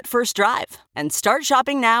 Find love at first drive and start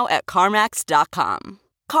shopping now at CarMax.com.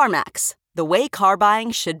 CarMax, the way car buying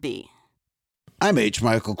should be. I'm H.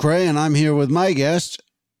 Michael Cray, and I'm here with my guest,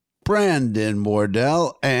 Brandon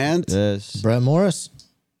Wardell, and Brett Morris.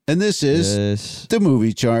 And this is the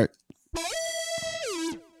Movie Chart.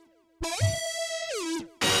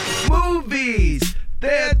 Movies,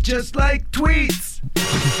 they're just like tweets.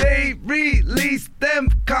 They release them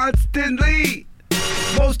constantly.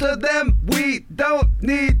 Most of them we don't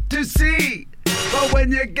need to see. But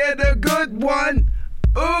when you get a good one,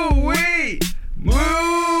 ooh-wee.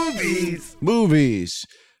 Movies.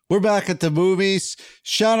 We're back at the movies.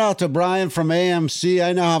 Shout out to Brian from AMC.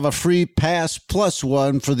 I now have a free pass plus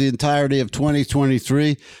one for the entirety of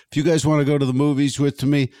 2023. If you guys want to go to the movies with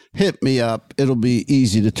me, hit me up. It'll be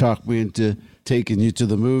easy to talk me into taking you to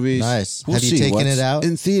the movies. Nice. We'll have you taken it out?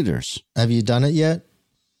 In theaters. Have you done it yet?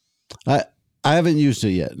 I haven't used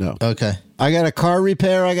it yet, no. Okay. I got a car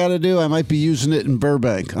repair I got to do. I might be using it in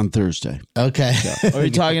Burbank on Thursday. Okay. So. Are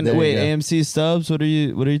you talking? Wait, AMC stubs? What are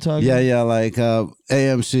you talking? Yeah, like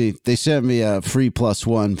AMC. They sent me a free plus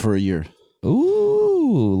one for a year.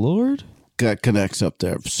 Ooh, Lord. Got connects up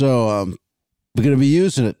there. So we're gonna be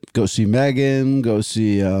using it. Go see Megan. Go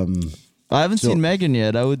see. I haven't seen Megan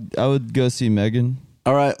yet. I would go see Megan.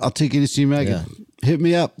 All right, I'll take you to see Megan. Yeah. Hit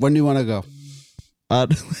me up. When do you want to go?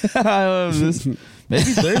 Maybe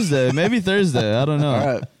Thursday. I don't know. All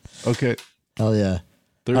right. Okay. Hell yeah.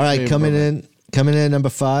 Thursday. All right, coming in number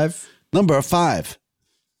 5. Number 5.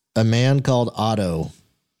 A Man Called Otto.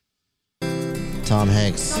 Tom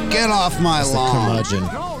Hanks. Get off my lawn. Curmudgeon.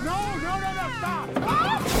 No,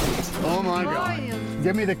 stop. Oh my God.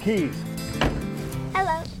 Give me the keys.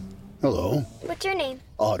 Hello. Hello. What's your name?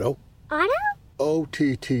 Otto. Otto?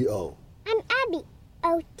 O-T-T-O. I'm Abby.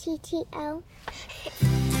 O-T-T-O.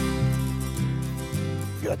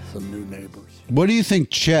 Got some new neighbors. What do you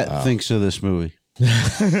think Chet thinks of this movie?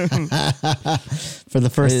 For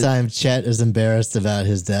the first time, Chet is embarrassed about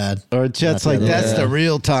his dad. Or Chet's like, that's the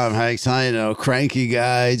real Tom Hanks. I know, cranky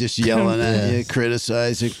guy, just yelling at you,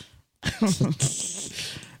 criticizing.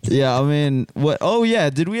 Yeah, I mean, what? Oh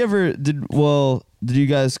yeah, did you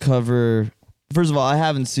guys cover? First of all, I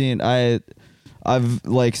haven't seen. I've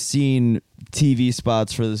like seen TV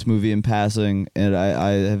spots for this movie in passing, and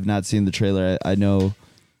I have not seen the trailer. I know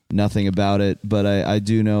nothing about it, but I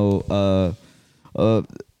do know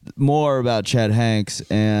more about Chet Hanks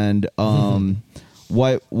and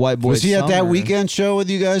White Boy. Was he Summer. at that weekend show with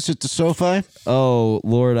you guys at the SoFi? Oh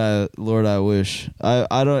Lord, I wish.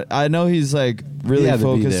 I know he's like really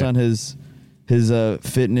focused on his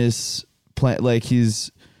fitness plan. Like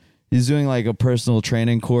he's doing like a personal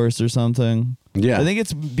training course or something. Yeah, I think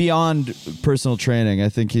it's beyond personal training. I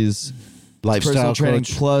think he's lifestyle personal training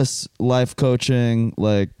coach. Plus life coaching,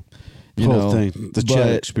 like you whole know, thing, the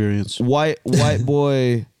Chet experience. White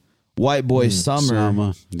boy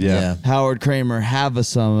summer. Yeah. Howard Kramer, have a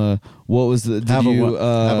summer. What was the? Have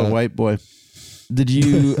a white boy. Did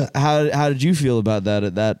you? how did you feel about that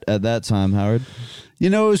at that time, Howard? You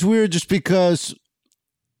know, it was weird just because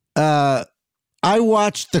I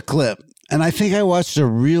watched the clip. And I think I watched a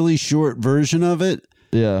really short version of it.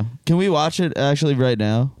 Yeah. Can we watch it actually right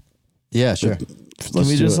now? Yeah, sure. Can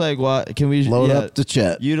we just like what? Can we load up the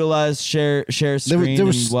chat? Utilize share screen and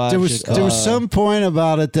watch it? There was some point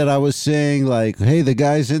about it that I was saying like, hey, the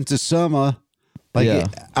guy's into summer. Like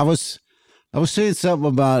I was saying something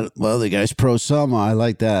about, well, the guy's pro summer. I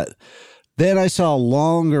like that. Then I saw a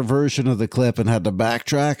longer version of the clip and had to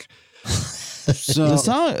backtrack. So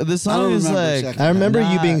the song is like exactly. I remember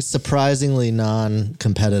you being surprisingly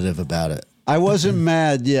non-competitive about it. I wasn't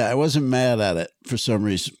mad. Yeah, I wasn't mad at it for some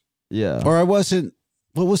reason. Yeah, or I wasn't.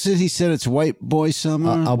 What was it? He said it's White Boy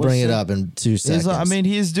Summer. I'll bring it up in 2 seconds.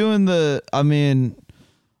 He's doing the. I mean,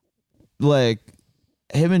 like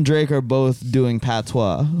him and Drake are both doing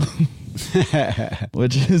patois,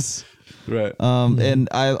 which is Right. And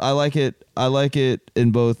I like it. I like it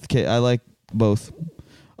in both. I like both.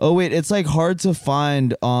 Oh wait, it's like hard to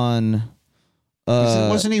find on.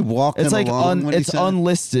 Wasn't he walking? It's like along when he it's said it?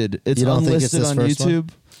 unlisted. It's You don't think it's unlisted his on first one? YouTube.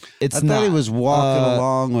 It's I not. thought he was walking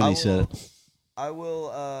along when he said it. I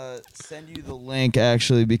will send you the link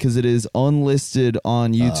actually because it is unlisted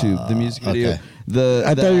on YouTube. The music video. okay.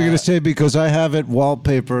 I thought you were going to say because I have it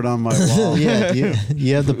wallpapered on my wall. Yeah,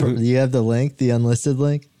 you have the link, the unlisted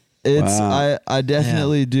link. It's Wow. I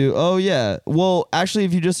definitely do. Oh yeah. Well, actually,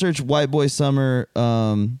 if you just search "White Boy Summer,"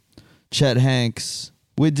 Chet Hanks.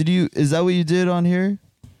 Wait, is that what you did on here?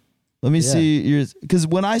 Let me see yours. Because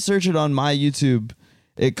when I search it on my YouTube,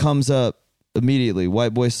 it comes up immediately.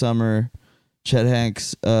 "White Boy Summer," Chet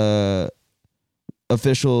Hanks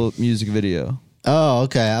official music video. Oh,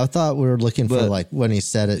 okay. I thought we were looking for like when he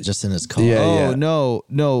said it just in his car.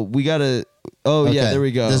 No, we gotta. Oh yeah, Okay. there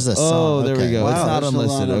we go. This is a song. Oh, there we Okay. go. Wow, it's not there's a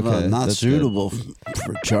unlisted. lot of, Okay, not that's suitable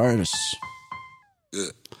for chartists.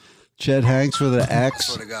 Chet Hanks with an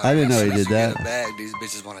X. I didn't know he did that. Bag, these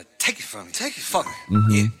bitches want to take it from me. Take it. Fuck me.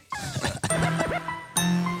 Mm-hmm.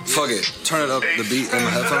 Fuck it. Turn it up, the beat in my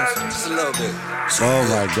headphones. Just a little bit. Oh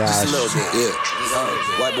my Just a gosh. little bit,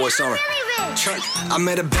 yeah. White Boy Summer. Church. I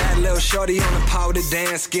met a bad little shorty on the powder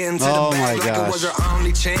dance. Getting to Oh the my back like gosh. it was her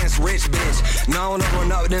only chance. Rich bitch. Known to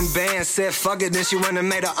run up them bands. Said fuck it, then she went and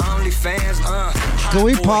made her OnlyFans. Can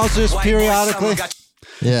we pause this periodically?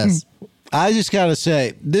 Yes. I just got to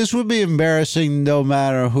say, this would be embarrassing no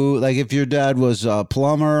matter who. Like, if your dad was a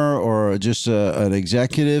plumber or just an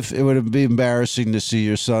executive, it would be embarrassing to see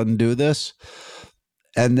your son do this.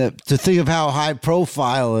 And to think of how high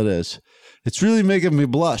profile it is. It's really making me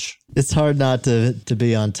blush. It's hard not to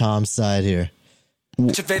be on Tom's side here.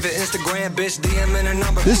 Your favorite Instagram bitch, DM in her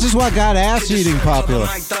number. This is what got ass eating popular.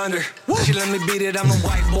 Like thunder. She let me beat it, I'm a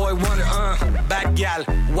white boy wonder. Back gal,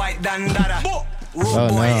 white dandada. Rude Oh,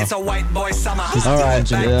 boy, no. it's a white boy summer. All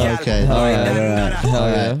right. Yeah, okay. All right. Hell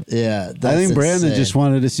yeah. Yeah. I think Brandon insane. just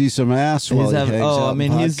wanted to see some ass while he hangs out on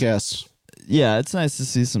podcasts. Yeah, it's nice to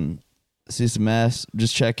see some ass.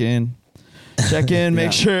 Just check in,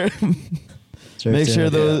 make sure. Make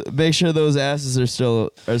sure those asses are still.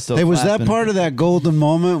 Hey, was that clapping. part of that golden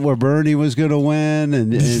moment where Bernie was going to win?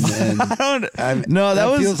 And I don't. No,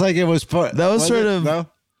 that feels like it was part. That was sort it? of. No?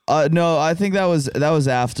 No, I think that was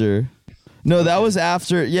after. No, that was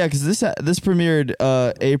after. Yeah, because this premiered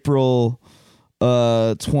April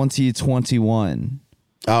 2021.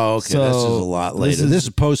 Oh, okay. So this is a lot later. This is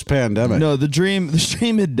post pandemic. No, the dream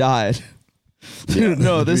had died. Yeah,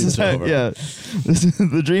 no, the this is dream's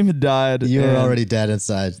over. the dream had died. You were and- already dead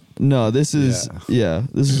inside. No, this is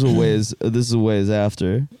this is a ways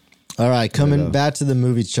after. All right, coming back to the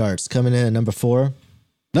movie charts. Coming in at number 4.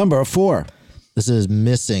 Number 4. This is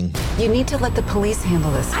Missing. You need to let the police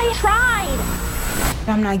handle this. I tried.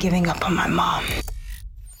 I'm not giving up on my mom.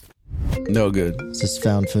 No good. This is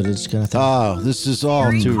found footage kind of thing. Oh, this is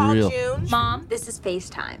all too real. Mom, this is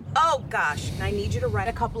FaceTime. Oh gosh, and I need you to write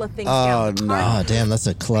a couple of things Oh, down. no. Oh, damn, that's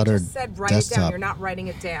a cluttered Said write it down. desktop. You're not writing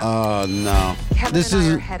it down. Oh, no. Kevin This and I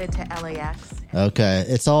is are headed to LAX. Okay,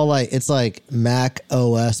 it's like Mac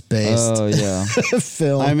OS based. Oh yeah.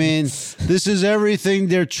 film. I mean, this is everything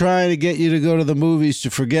they're trying to get you to go to the movies to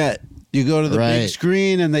forget. You go to the big Right.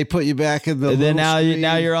 screen and they put you back in the And then little now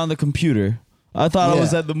screen. you're on the computer. I thought I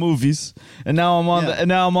was Yeah. at the movies, and now I'm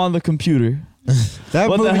on the computer. That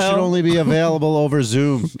What the movie should hell? only be available over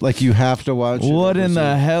Zoom. Like you have to watch it. What over in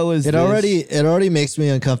the Zoom. hell is it this? already makes me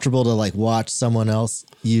uncomfortable to like watch someone else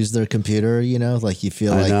use their computer, you know? Like you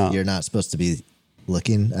feel I like know. you're not supposed to be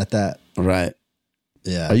looking at that. Right.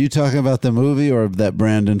 Yeah. Are you talking about the movie or that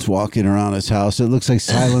Brandon's walking around his house? It looks like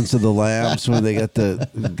Silence of the Lambs when they got the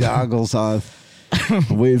goggles on.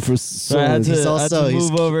 Waiting for So I had He's to also- he's-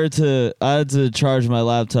 move over to. I had to charge my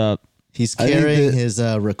laptop. He's I think carrying that- his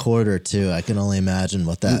recorder too. I can only imagine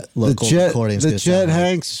what that the local recording's the gonna Chet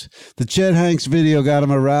sound like. Hanks video got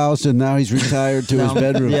him aroused, and now he's retired to his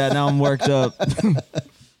bedroom. Yeah, now I'm worked up.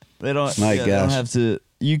 They don't. My They don't gosh. have to.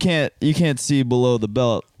 You can't see below the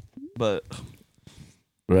belt, but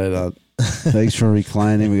Right on. Thanks for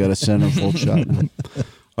reclining. We got a center full shot now.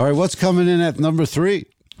 All right, what's coming in at number 3?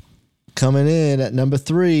 Coming in at number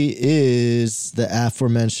 3 is the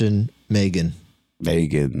aforementioned Megan.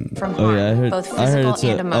 Megan. From oh yeah, both I heard physical it's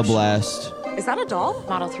and a emotional. blast. Is that a doll?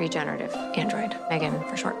 Model 3 generative android. Megan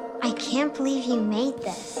for short. I can't believe you made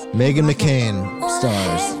this. Megan McCain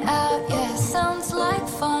stars. Yeah, sounds like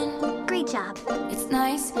fun. Great job. It's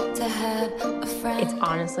nice to have a friend. It's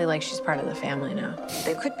honestly like she's part of the family now.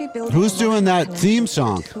 They could be building. Who's doing that theme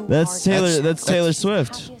song? That's Taylor. That's Taylor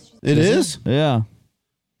Swift. It is? Yeah.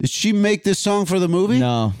 Did she make this song for the movie?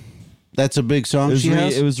 No. That's a big song she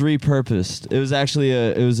has? It was repurposed. It was actually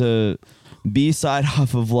a B-side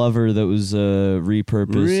off of Lover that was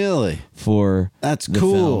repurposed. Really? For That's the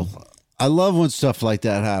cool. film. I love when stuff like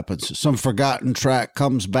that happens. Some forgotten track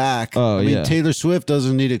comes back. Oh, I mean, yeah. Taylor Swift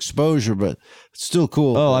doesn't need exposure, but it's still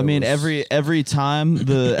cool. Oh, I mean, every time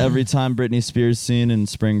Britney Spears scene in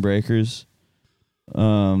Spring Breakers,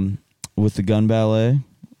 with the gun ballet,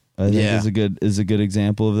 I think is a good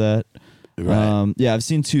example of that. Right. Yeah, I've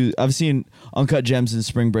seen Uncut Gems and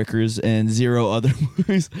Spring Breakers and 0 other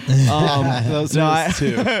movies. Those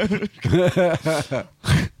two.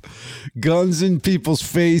 Guns in people's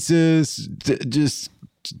faces, just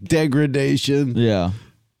degradation. Yeah.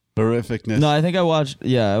 Horrificness. No, I think I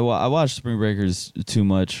watched Spring Breakers too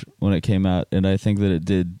much when it came out, and I think that it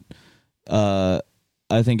did. I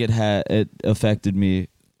think it affected me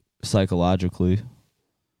psychologically.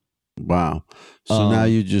 Wow. So now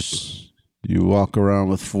you walk around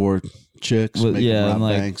with 4 chicks, making rob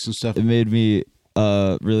banks and stuff. It made me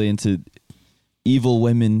really into evil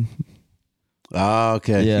women. Oh,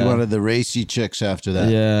 okay. Yeah. You wanted the racy chicks after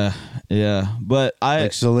that. Yeah. But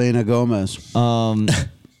like Selena Gomez.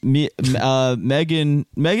 Megan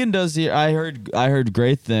does here. I heard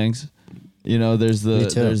great things. You know, there's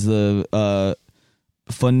the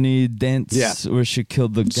funny dance where she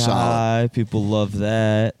killed the guy. Solid. People love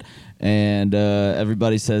that, and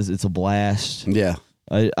everybody says it's a blast. Yeah.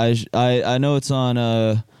 I know it's on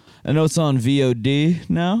VOD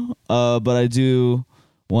now, but I do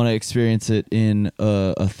want to experience it in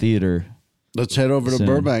a theater. Let's head over to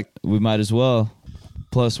Burbank. We might as well.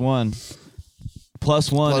 Plus one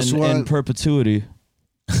in perpetuity.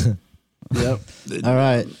 Yep. All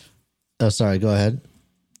right. Oh, sorry. Go ahead.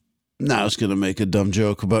 No, I was going to make a dumb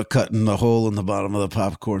joke about cutting the hole in the bottom of the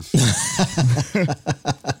popcorn.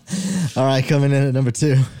 All right, coming in at number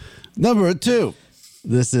 2. Number 2.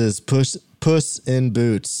 This is Puss in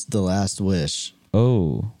Boots, The Last Wish.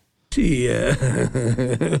 Oh. Get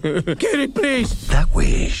it, please. That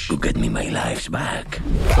wish will get me my life back.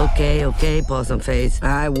 Okay, Possum Face.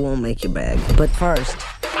 I won't make you beg. But first...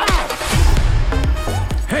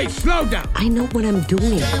 Hey, slow down. I know what I'm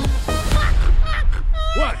doing.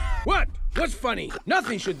 What? What's funny?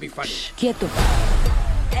 Nothing should be funny. Quieto.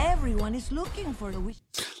 Everyone is looking for the wish.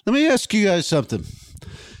 Let me ask you guys something.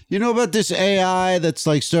 You know about this AI that's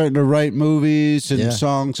like starting to write movies and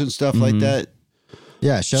songs and stuff like that?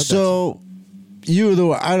 Yeah, so you're the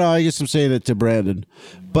one. I know. I guess I'm saying it to Brandon,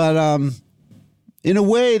 but in a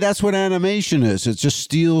way, that's what animation is. It just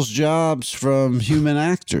steals jobs from human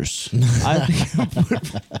actors.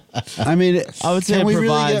 I mean, I would say can it we really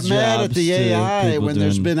provides get mad at the jobs to AI people when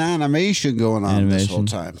there's doing been animation going on this whole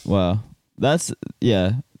time? Wow, that's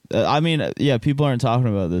I mean, people aren't talking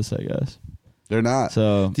about this, I guess. They're not.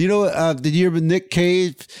 So, do you know? Did you hear Nick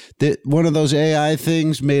Cave? That one of those AI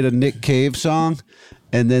things made a Nick Cave song,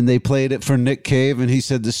 and then they played it for Nick Cave, and he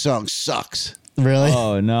said the song sucks. Really?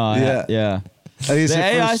 Oh no! Yeah. I think it's the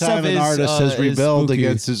AI first time an stuff artist has rebelled spooky.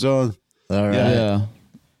 against his own. All right. Yeah.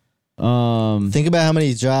 Think about how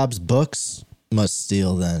many jobs books must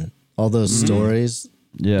steal then. All those stories.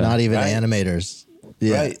 Yeah. Not even Right. animators.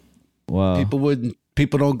 Yeah. Right. Wow.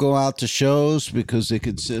 People don't go out to shows because they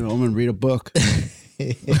could sit home and read a book.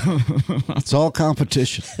 It's all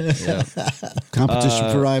competition.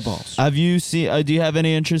 Competition for eyeballs. Have you seen? Do you have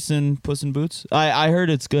any interest in Puss in Boots? I heard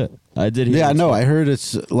it's good. I did hear. Yeah, it's no, good. I heard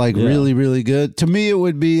it's like really, really good. To me, it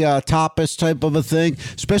would be a tapas type of a thing,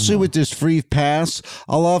 especially with this free pass.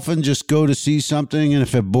 I'll often just go to see something, and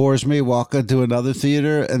if it bores me, walk into another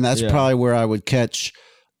theater, and that's probably where I would catch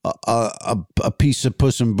a piece of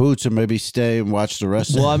Puss in Boots and maybe stay and watch the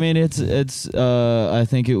rest Well, of I it. mean, it's. I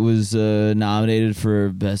think it was nominated for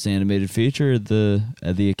Best Animated Feature at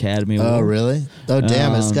the Academy Awards. Oh, really? Oh,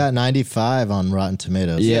 damn. It's got 95 on Rotten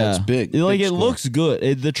Tomatoes. Yeah, it's big. Like big it score. looks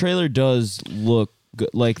good. The trailer does look good.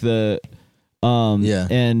 Like the Yeah.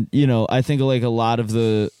 and you know, I think like a lot of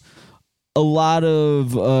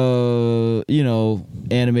you know,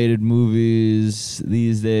 animated movies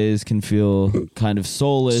these days can feel kind of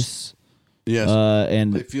soulless. Yes,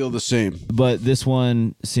 and they feel the same. But this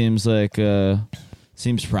one seems like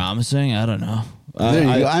seems promising. I don't know. There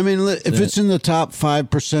you go. I mean, if it's in the top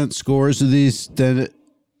 5% scores of these, then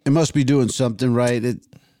it must be doing something right.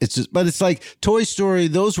 It's just, but it's like Toy Story.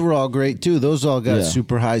 Those were all great too. Those all got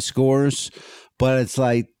super high scores, but it's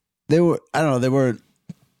like they weren't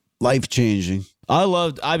life changing. I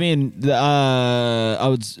loved. I mean, I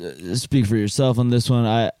would speak for yourself on this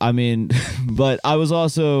one. I mean, but I was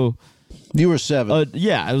also. You were 7.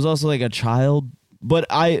 Yeah, I was also like a child But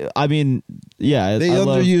I mean, yeah, They I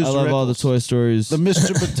underused love all the Rickles. Toy Stories. The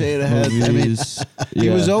Mr. Potato Head. I mean, movies. he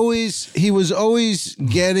Yeah. was always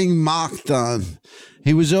getting mocked on.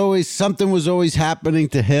 Something was always happening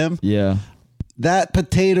to him. Yeah. That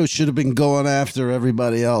potato should have been going after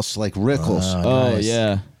everybody else, like Rickles. Oh,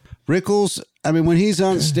 yeah. Rickles, I mean, when he's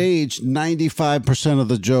on stage, 95% of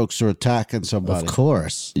the jokes are attacking somebody. Of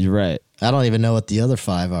course. You're right. I don't even know what the other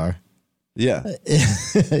 5 are. Yeah.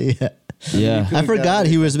 Yeah. Yeah. I forgot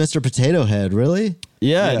he was Mr. Potato Head. Really?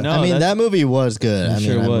 Yeah. No, I mean, that movie was good. It I mean,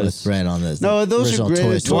 sure I'm was. with Brent on this. No, The those are original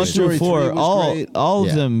great. Toy 1 Story. through 3 4, was great. all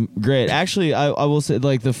Yeah. of them great. Actually, I will say,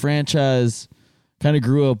 like, the franchise kind of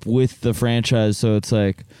grew up with the franchise, so it's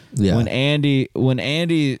like when Andy's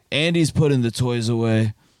putting the toys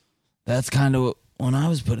away, that's kind of when I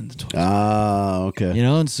was putting the toys away. Ah, okay. You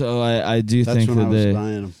know, and so I do That's think when that I was they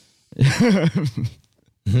buying them.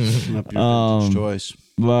 Up your vintage toys.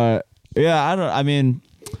 But yeah,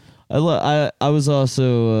 I was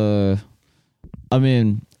also I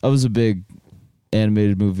was a big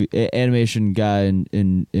animation guy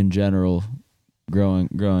in general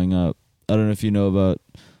growing up. I don't know if you know about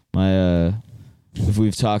my if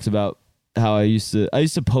we've talked about how I used to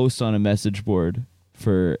post on a message board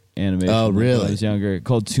for animation. Oh, really? When I was younger,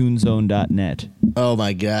 called toonzone.net. Oh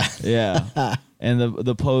my god. Yeah. And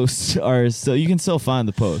the posts are still, you can still find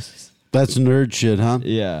the posts. That's nerd shit, huh?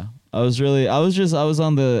 Yeah. I was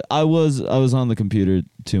on the computer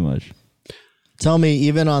too much. Tell me,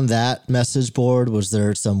 even on that message board, was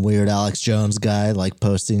there some weird Alex Jones guy like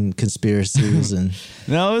posting conspiracies and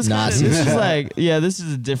No, it was Nazis? this is like, yeah, this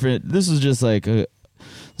was just like it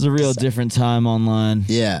was a real different time online.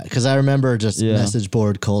 Yeah, because I remember just message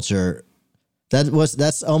board culture.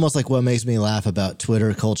 That's almost like what makes me laugh about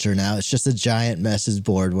Twitter culture now. It's just a giant message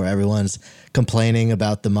board where everyone's complaining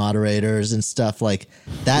about the moderators and stuff like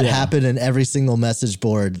that. Happened in every single message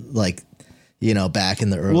board, like, you know, back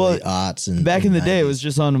in the early aughts and back in the 90s. day, it was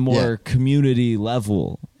just on a more community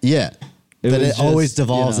level. Yeah. It But was it always just,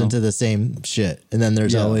 devolves you know. into the same shit. And then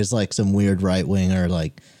there's Yeah. always like some weird right winger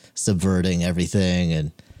like subverting everything.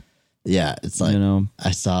 And yeah, it's like, You know.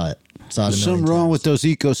 I saw it. There's something wrong with those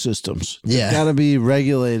ecosystems. Yeah. Got to be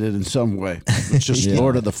regulated in some way. It's just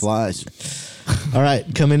Lord of the Flies. All right,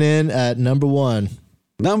 coming in at number 1.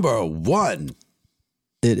 Number 1.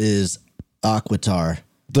 It is Aquatar.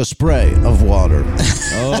 The spray of water.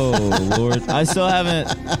 Oh Lord, I still haven't.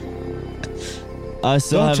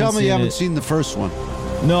 Don't tell me seen you haven't it. seen the first one.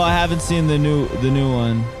 No, I haven't seen the new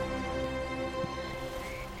one.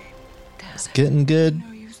 It's getting good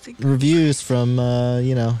reviews from,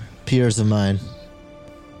 peers of mine.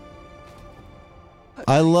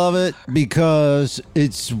 I love it because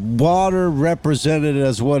it's water represented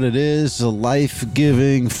as what it is, a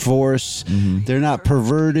life-giving force. They're not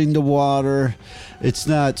perverting the water. It's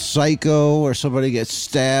not Psycho or somebody gets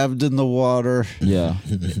stabbed in the water. Yeah.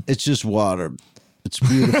 It's just water. It's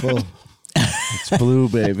beautiful. It's blue,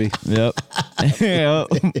 baby. Yep. Yep.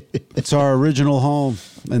 It's our original home,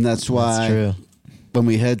 and that's why That's true. when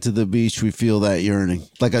we head to the beach, we feel that yearning.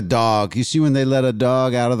 Like a dog. You see when they let a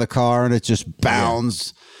dog out of the car and it just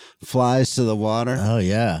bounds, flies to the water? Oh,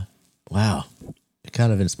 yeah. Wow.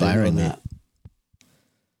 Kind of inspiring me.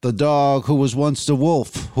 The dog who was once the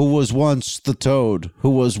wolf, who was once the toad, who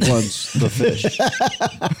was once the fish.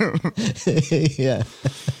 Yeah.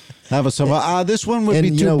 Have a summer. This one would And, be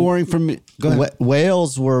you too know, boring for me. Go ahead.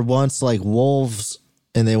 Whales were once like wolves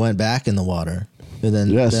and they went back in the water. And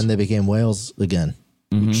then they became whales again.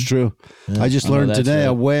 It's true. I just I know learned that's today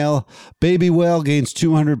a baby whale gains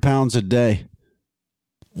 200 pounds a day.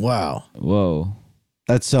 Wow. Whoa.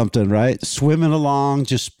 That's something, right? Swimming along,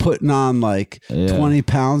 just putting on like 20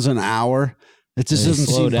 pounds an hour. It just doesn't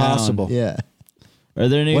slow seem down. possible. Yeah. Are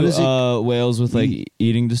there any What is it? whales with like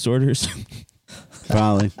eating disorders?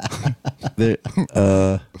 Probably. Wait,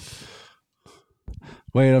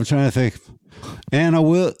 I'm trying to think. They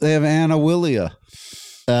have Anna Willia.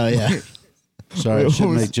 Oh, yeah. Sorry, I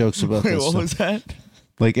shouldn't make jokes about Wait, this. what stuff. was that?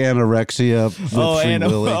 Like anorexia with Free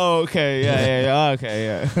Willy. Oh, okay, yeah, okay,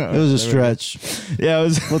 yeah. It was a stretch. Yeah, it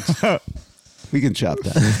was. We can chop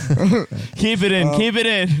that. Keep it in. Keep it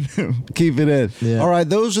in. Keep it in. Yeah. All right,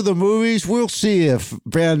 those are the movies. We'll see if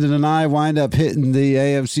Brandon and I wind up hitting the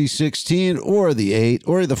AMC 16 or the 8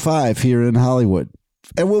 or the 5 here in Hollywood.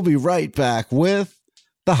 And we'll be right back with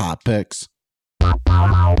the Hot Picks.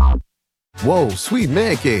 Whoa, sweet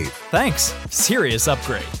man cave. Thanks. Serious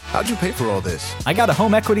upgrade. How'd you pay for all this? I got a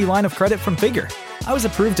home equity line of credit from Figure. I was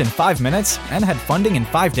approved in 5 minutes and had funding in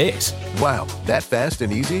 5 days. Wow, that fast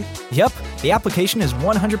and easy? Yep, the application is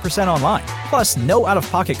 100% online, plus no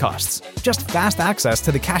out-of-pocket costs. Just fast access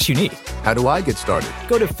to the cash you need. How do I get started?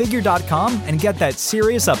 Go to Figure.com and get that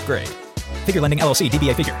serious upgrade. Figure Lending LLC,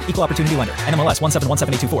 DBA Figure, Equal Opportunity Lender, NMLS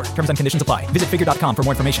 1717824. Terms and conditions apply. Visit Figure.com for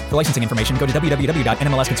more information. For licensing information, go to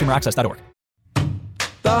www.nmlsconsumeraccess.org.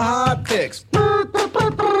 The hot picks. The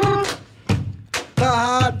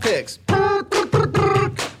hot picks.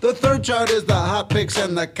 The third chart is the hot picks,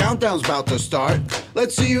 and the countdown's about to start.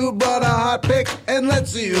 Let's see who brought a hot pick, and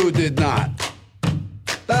let's see who did not.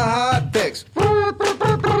 The hot picks.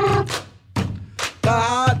 The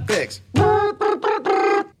hot picks.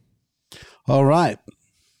 All right.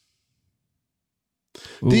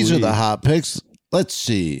 These are Ooh-wee. the hot picks. Let's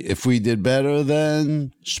see if we did better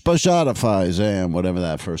than Spotify, Zam, whatever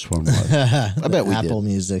that first one was. I bet we Apple did.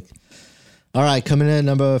 Music. All right, coming in at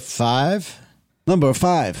number 5. Number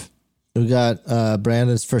 5. We got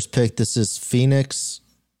Brandon's first pick. This is Phoenix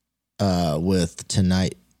with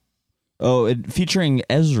Tonight. Oh, featuring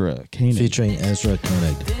Ezra Koenig. Featuring Ezra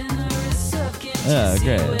Koenig. Yeah,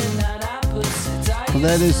 great. Well,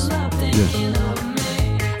 that is good.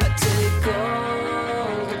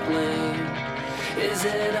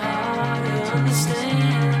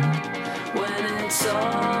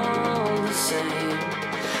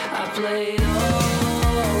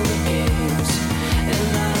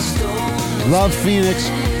 Love Phoenix.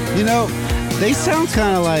 You know, they sound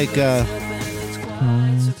kind of like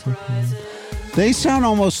they sound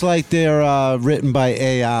almost like they're written by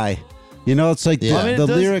AI. You know, it's like I mean, the it does,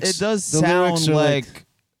 lyrics. It does the sound lyrics are like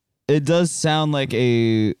it does sound like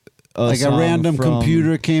a like a song random from-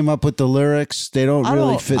 computer came up with the lyrics. They don't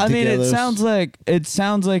really fit I mean, together. it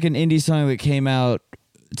sounds like an indie song that came out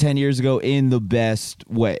 10 years ago in the best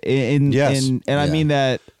way. Yes. And I mean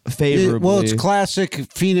that favorably. Well, it's classic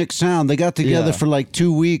Phoenix sound. They got together Yeah. for like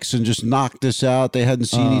 2 weeks and just knocked this out. They hadn't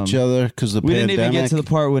seen each other because the we pandemic. didn't even get to the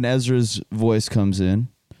part when Ezra's voice comes in.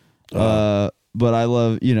 But I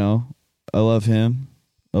love, I love him.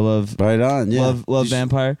 I love right on. Yeah, love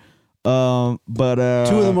Vampire. But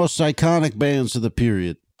two of the most iconic bands of the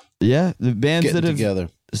period. Yeah, the bands Getting that have together.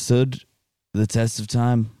 stood the test of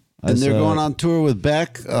time. And they're going on tour with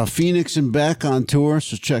Beck, Phoenix and Beck on tour,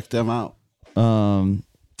 so check them out.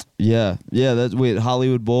 Yeah. That's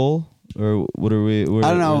Hollywood Bowl or what are we? Where, I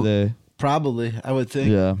don't know. where they? Probably, I would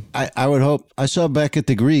think. Yeah. I would hope. I saw Beck at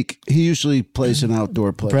the Greek. He usually plays an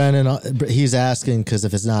outdoor place. Brandon, he's asking because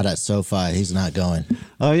if it's not at SoFi, he's not going.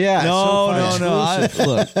 Oh yeah, No.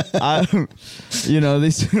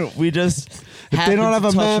 We just. If they don't have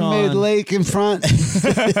a happened to touch man-made on- lake in front,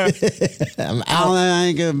 I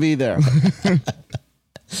ain't gonna be there.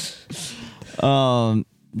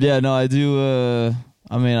 Yeah, no, I do.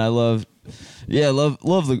 I mean, I love. Yeah, love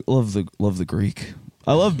the Greek.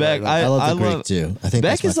 I love Beck. I love the Greek too. I think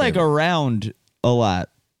Beck that's my is like favorite. around a lot.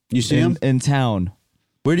 You see him in town.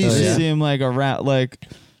 Where do you see him? see him? Like around, like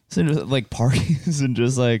parties and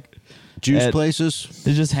just like Juice places.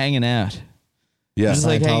 They're just hanging out. Yeah, just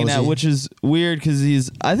like hanging out, Scientology. which is weird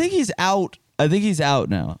because I think he's out. I think he's out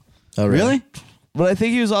now. Oh, really? But I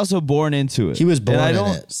think he was also born into it. He was And born I in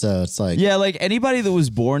don't- it, so it's like Yeah, like anybody that was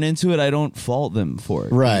born into it, I don't fault them for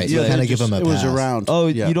it. Right, you Like, kinda give them a It was pass. around. Oh,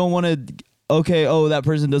 Yeah. you don't want to. Okay. Oh, that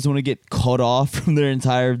person doesn't want to get cut off from their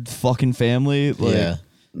entire fucking family. Like, Yeah.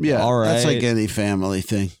 Yeah, all right. that's like any family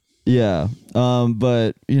thing. Yeah.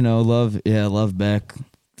 But love Beck,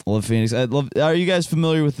 love Phoenix. Are you guys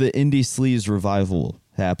familiar with the Indie Sleaze revival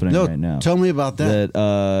happening No, right now? tell me about that.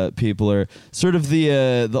 That people are sort of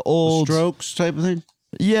the old Strokes type of thing.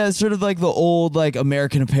 Yeah, it's sort of like the old like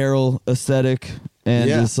American Apparel aesthetic, and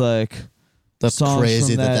Yeah. just like That's songs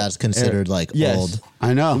crazy from that that's considered era. like Yes. old.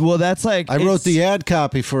 I know. Well, that's like I wrote the ad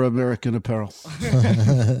copy for American Apparel.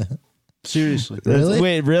 Seriously. Really?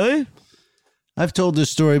 Wait, really? I've told this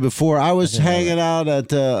story before. I was hanging out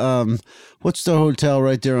at what's the hotel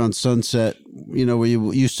right there on Sunset? You know, where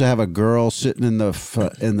you used to have a girl sitting in the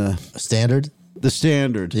Standard? The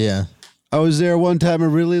Standard. Yeah. I was there one time a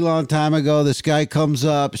really long time ago. This guy comes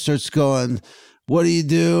up, starts going, "What do you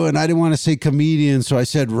do?" And I didn't want to say comedian, so I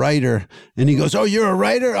said writer. And he goes, "Oh, you're a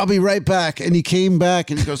writer? I'll be right back." And he came back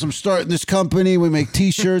and he goes, "I'm starting this company. We make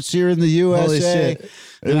T-shirts here in the USA." Holy shit.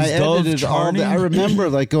 And I It was Dove edited all that. Charney? I remember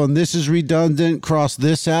like going, "This is redundant. Cross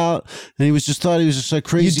this out." And he was just thought he was just a You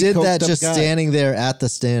crazy. did that coked up just guy. standing there at the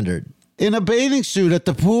Standard. in a bathing suit at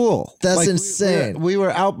the pool. That's insane. We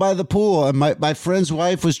were out by the pool, and my friend's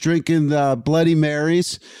wife was drinking Bloody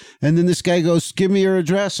Marys. And then this guy goes, give me your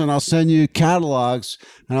address, and I'll send you catalogs.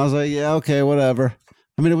 And I was like, yeah, okay, whatever.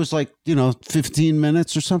 I mean, it was like, 15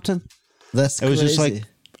 minutes or something. That's crazy. It was just like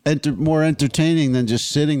more entertaining than just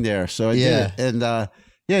sitting there. So I did it.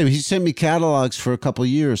 And he sent me catalogs for a couple of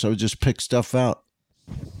years. I would just pick stuff out.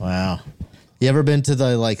 Wow. You ever been to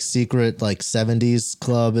the like secret like 70s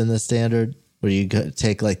club in the Standard where you go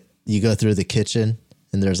through the kitchen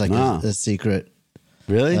and there's like a secret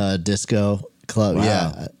disco club? Wow.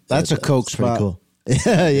 Yeah. That's a Coke spot. Cool.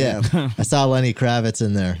 Yeah. I saw Lenny Kravitz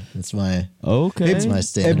in there. It's my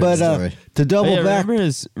Standard story. To double back,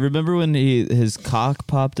 remember when his cock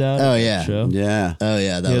popped out? Oh yeah, show? Yeah. Oh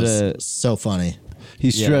yeah, that was so funny. He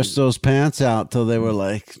stressed those pants out till they were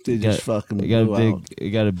like they just fucking blew out. He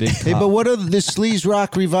got a big. Hey, but what are the Sleaze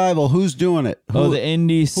Rock Revival? Who's doing it? The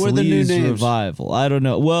Indie who are the new Sleaze names? Revival. I don't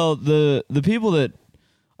know. Well, the people that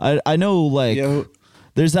I know, like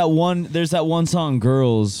there's that one song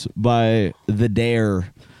 "Girls" by The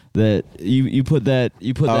Dare that you put that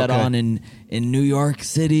on in New York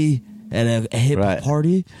City at a hip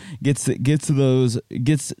party, gets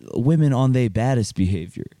women on their baddest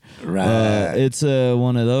behavior. Right. It's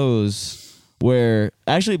one of those where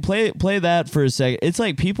actually play that for a second. It's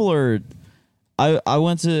like people are. I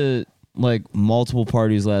went to like multiple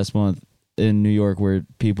parties last month in New York where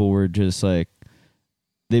people were just like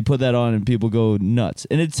they put that on and people go nuts.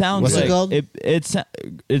 And it sounds What's like it called?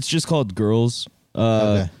 It's just called Girls.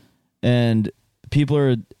 Okay. And people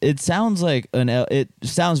are. It sounds like it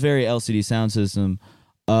sounds very LCD Sound System,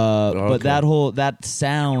 but that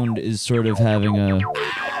sound is sort of having a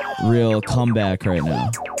real comeback right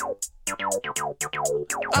now.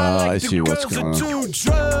 I see what's going on.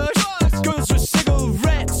 Girls with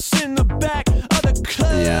cigarettes in the back of the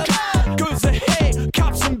club. Yeah. Girls that hate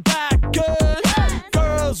cops and bad guns.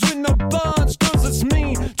 Girls with no buns. Girls that's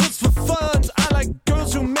mean just for fun. I like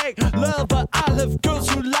girls who make love, but I love girls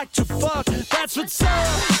who like to fuck. That's what's up.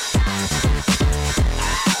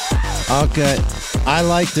 Okay, I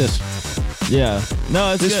like this. Yeah,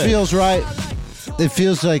 no, it's this good. feels right. It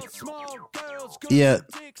feels like,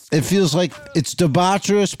 it feels like it's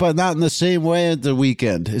debaucherous, but not in the same way as The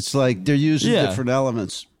Weeknd. It's like they're using different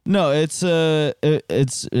elements. No, it's fun.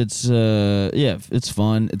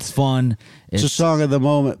 It's fun. It's a song of the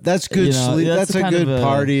moment. That's good sleep. That's a good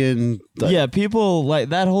partying. People like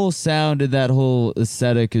that whole sound and that whole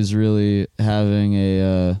aesthetic is really having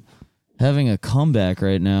a comeback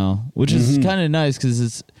right now, which is kind of nice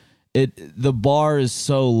because the bar is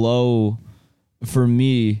so low for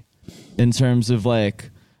me in terms of like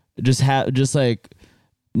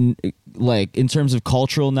in terms of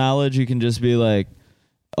cultural knowledge. You can just be like,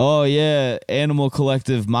 oh yeah, Animal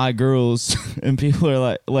Collective, My Girls, and people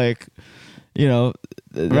are like you know,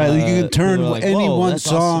 right? You can turn any one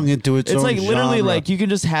song into its own like literally genre. like you can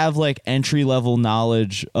just have like entry level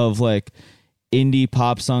knowledge of like indie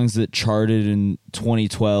pop songs that charted in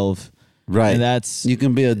 2012, right? And that's you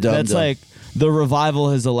can be a dumb. That's like the revival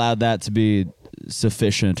has allowed that to be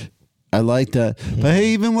sufficient. I like that, but hey,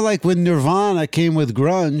 even when Nirvana came with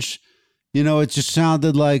grunge. It just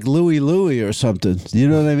sounded like Louie Louie or something. You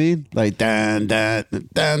know what I mean? Like dan dan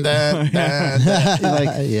dan dan dan.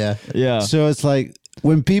 Like yeah. So it's like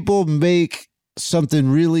when people make something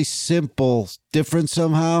really simple different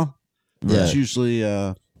somehow. It's usually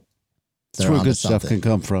that's where good stuff can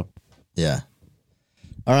come from. Yeah.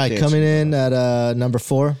 All right, coming in at number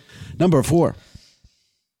 4. Number 4.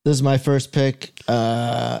 This is my first pick.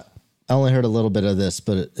 I only heard a little bit of this,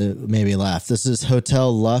 but it made me laugh. This is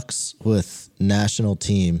Hotel Lux with National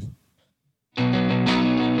Team.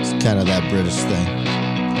 It's kind of that British thing.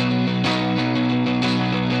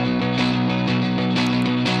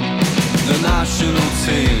 The national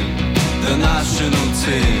team. The national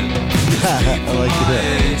team. I like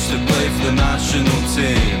it. To play for the national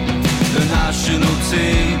team. The national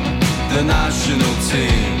team. The national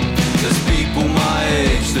team. There's people my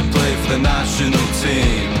age that play for the national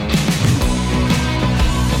team.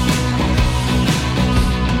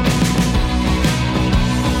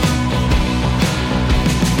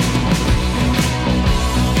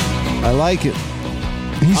 I like it.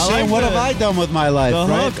 He's saying, "What have I done with my life?" The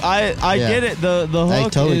right? hook, I get it. The hook, I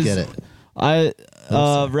totally get it. I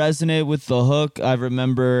resonate with the hook. I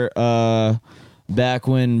remember back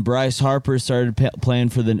when Bryce Harper started playing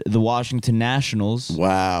for the Washington Nationals.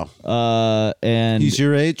 Wow. And he's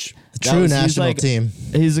your age. True national team.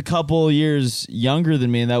 He's a couple years younger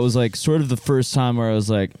than me, and that was like sort of the first time where I was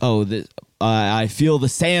like, "Oh, I feel the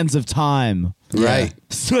sands of time." Right.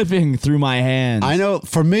 Slipping through my hands. I know.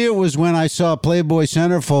 For me, it was when I saw Playboy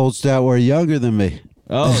centerfolds that were younger than me.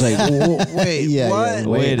 Oh, I was like, wait, Yeah, what? yeah,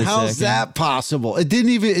 wait a How's second. that possible? It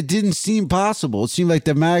didn't seem possible. It seemed like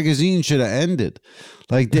the magazine should have ended.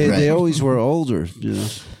 Like they always were older, you know.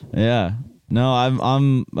 Yeah. No,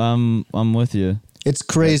 I'm with you. It's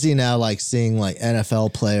crazy now, like seeing like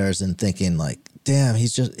NFL players and thinking like, damn,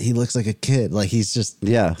 he looks like a kid. Like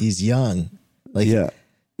he's young. Like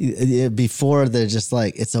before they're just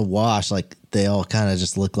like, it's a wash. Like they all kind of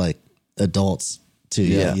just look like adults to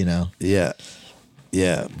you, you know? Yeah.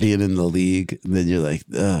 Yeah. Being in the league. And then you're like,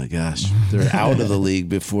 oh gosh, they're out of the league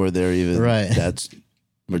before they're even, that's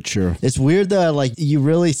mature. It's weird though, like you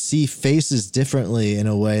really see faces differently in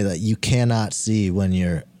a way that you cannot see when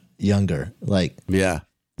you're younger. Like,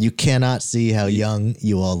 you cannot see how young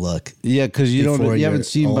you all look. Yeah, because you haven't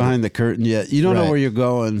seen behind the curtain yet. You don't know where you're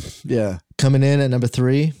going. Yeah. Coming in at number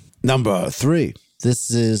 3. Number 3. This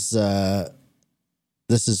is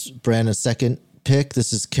Brandon's second pick.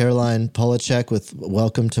 This is Caroline Polachek with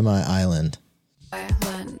 "Welcome to My Island."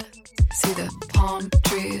 Island, see the palm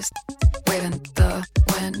trees waving the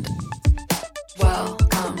wind.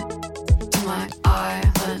 Welcome to my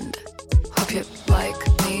island. Hope you like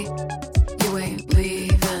me. You ain't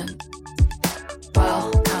leaving.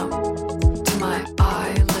 Welcome to my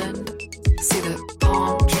island. See the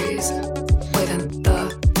palm trees waving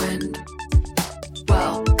the wind.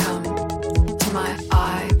 Welcome to my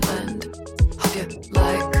island. Hope you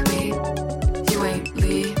like me. You ain't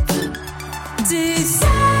leaving.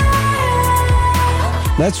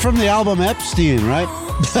 That's from the album Epstein, right?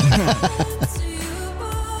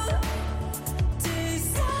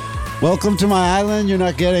 Welcome to my island. You're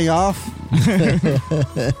not getting off.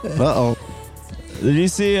 Uh-oh. Did you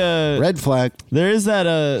see red flag? There is that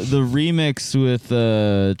the remix with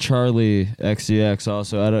Charlie XCX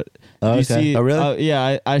also. I don't. Oh, you okay. see, Oh, really?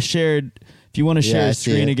 Yeah, I shared. If you want to share I a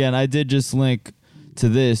see screen it. again, I did just link to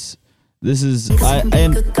this. This is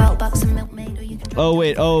oh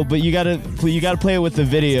wait, but you gotta play it with the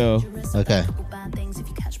video. Okay.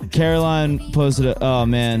 Caroline posted it. Oh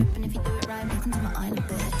man.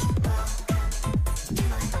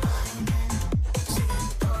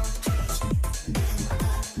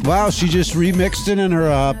 Wow, she just remixed it in her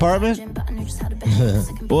apartment?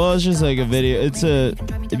 Well, it's just like a video. It's a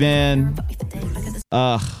man.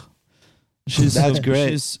 She's That's great.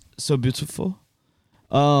 She's so beautiful.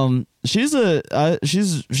 She's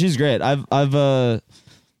great. I've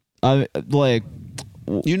like,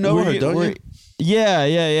 you know her, don't you?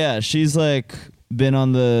 Yeah. She's like been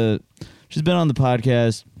on the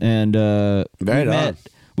podcast and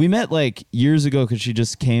we met like years ago because she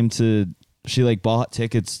just came to. She like bought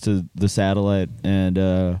tickets to the Satellite and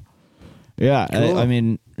Cool. I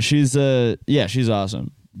mean she's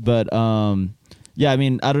awesome. But I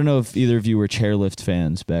mean I don't know if either of you were Chairlift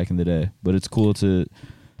fans back in the day, but it's cool to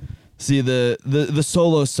see the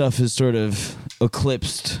solo stuff has sort of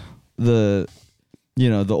eclipsed the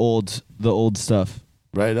old stuff.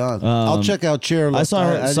 Right on. I'll check out Chairlift. I saw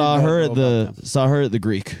her at the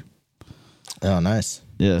Greek. Oh, nice.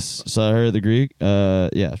 Yes, saw her at the Greek.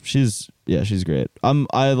 She's great.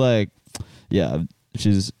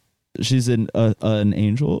 She's an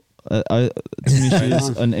angel. To me, she's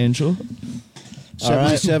an angel.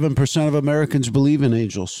 77% of Americans believe in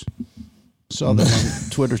angels. Saw that on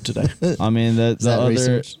Twitter today. I mean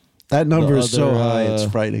that number is so high, it's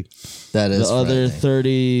frightening. That is the other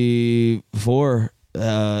 34.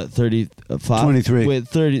 35 23. Wait,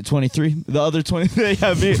 23. The other 23.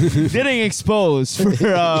 Yeah, getting exposed for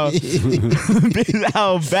how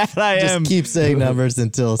bad I am. Just keep saying numbers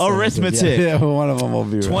until arithmetic. Yeah, one of them will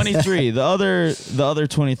be right. 23. The other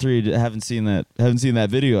 23 haven't seen that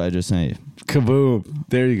video I just sent you. Kaboom.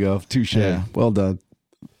 There you go. Touche. Yeah. Well done.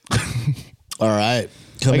 All right.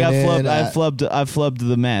 I flubbed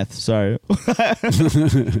the math. Sorry.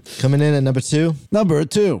 Coming in at number 2. Number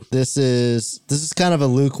 2. This is kind of a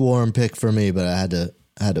lukewarm pick for me, but I had to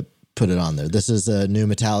put it on there. This is a new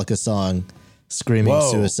Metallica song, "Screaming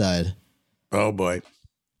Suicide." Oh boy.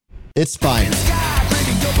 It's fine.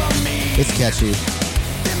 It's catchy.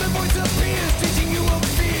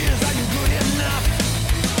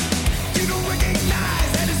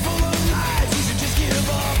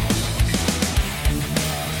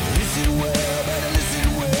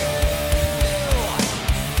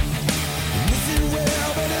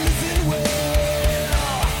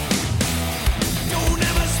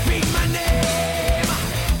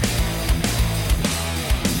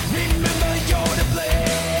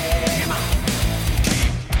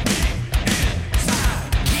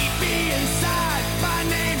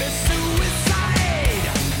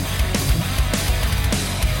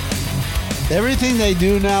 Everything they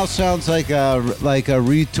do now sounds like a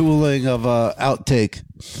retooling of a outtake.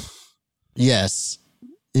 Yes.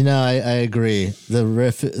 You know, I agree. The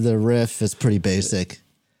riff is pretty basic.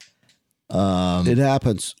 It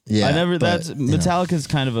happens. Yeah. Metallica's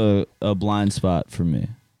kind of a blind spot for me.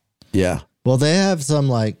 Yeah. Well, they have some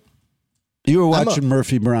like. You were watching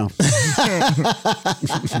Murphy Brown.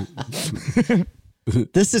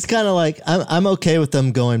 This is kind of like I'm okay with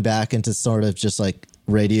them going back into sort of just like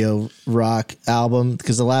radio rock album,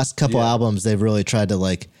 because the last couple albums they've really tried to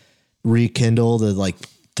like rekindle the like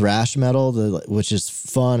thrash metal, which is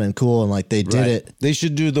fun and cool, and like they did it. They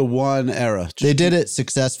should do the one era. They did it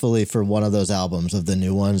successfully for one of those albums of the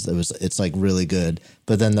new ones. It's like really good,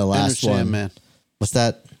 but then the last Enter one, Sandman. What's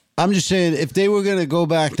that? I'm just saying, if they were going to go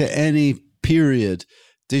back to any period,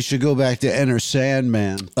 they should go back to Enter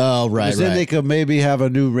Sandman. Oh, right, because then they could maybe have a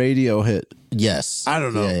new radio hit. Yes, I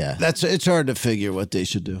don't know. Yeah. It's hard to figure what they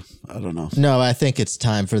should do. I don't know. No, I think it's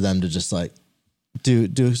time for them to just like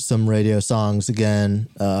do some radio songs again.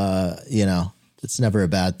 You know, it's never a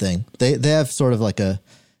bad thing. They have sort of like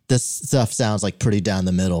this stuff sounds like pretty down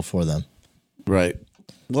the middle for them. Right.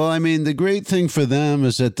 Well, I mean, the great thing for them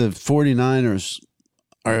is that the 49ers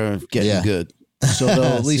are getting good. So they'll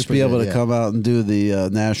at least be able to come out and do the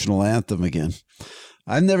national anthem again.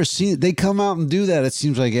 I've never seen it. They come out and do that, it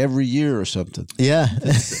seems like every year or something. Yeah.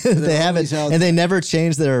 They haven't. And they never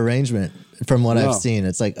change their arrangement from what I've seen.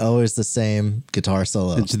 It's like always the same guitar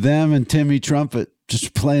solo. It's them and Timmy Trumpet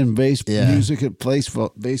just playing music at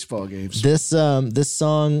baseball games. This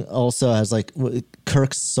song also has like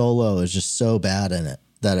Kirk's solo is just so bad in it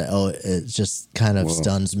that it just kind of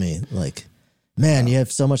stuns me. Like, man, you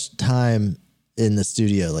have so much time in the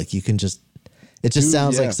studio. Like you can just, it just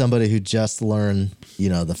sounds like somebody who just learned, you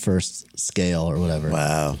know, the first scale or whatever.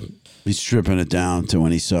 Wow. He's stripping it down to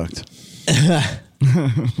when he sucked.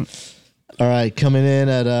 All right. Coming in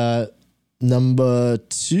at number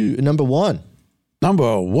one.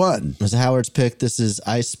 Number one. Mr. Howard's pick. This is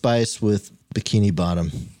Ice Spice with Bikini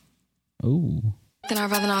Bottom. Ooh. Then I'd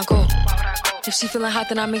rather not go. If she feeling hot,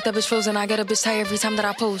 then I make that bitch frozen. I get a bitch tired every time that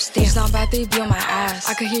I post. It's not bad, they be on my ass.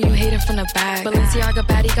 I could hear you hating from the back. Balenciaga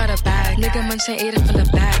baddie got a bag. Nigga munching ate it from the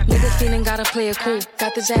back. Nigga feeling gotta play it cool.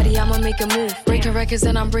 Got the zaddy, I'ma make a move. Breaking records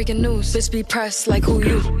and I'm breaking news. Bitch be pressed like who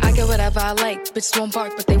you? I get whatever I like. Bitches won't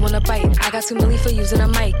bark, but they wanna bite. I got $2 million for using a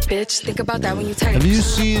mic, bitch. Think about that when you type. Have you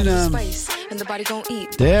seen Spice, and the body gon'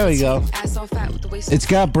 eat. There we go. Ass on fat with the waist. It's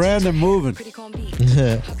got Brandon moving. How can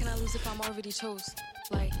I lose if I'm already chose?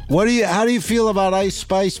 How do you feel about Ice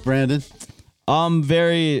Spice, Brandon? I'm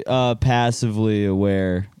very passively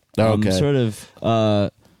aware. Okay. Sort of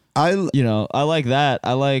I like that.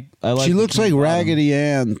 I like She looks like Raggedy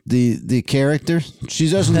Ann, the character. She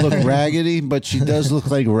doesn't look raggedy, but she does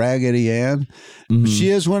look like Raggedy Ann. Mm-hmm. She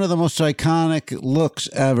has one of the most iconic looks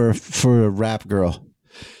ever for a rap girl.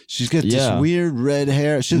 She's got this weird red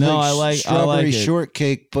hair. She's like strawberry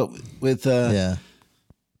shortcake, but with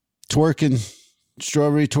twerking.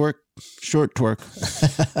 Strawberry short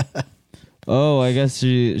twerk. Oh, I guess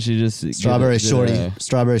she just strawberry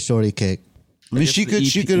shorty cake. I mean, she could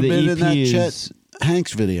have been in that Chet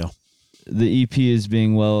Hanks video. The EP is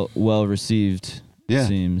being well received. Yeah,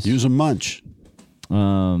 seems. Use a munch.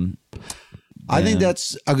 I think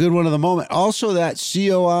that's a good one of the moment. Also, that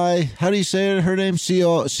COI. How do you say it? Her name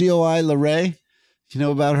COI LeRae. You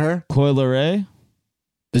know about her? Coi Leray.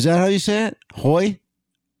 Is that how you say it? Hoy.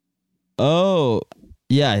 Oh,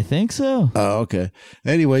 yeah, I think so. Oh, okay.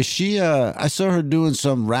 Anyway, I saw her doing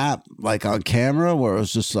some rap like on camera where it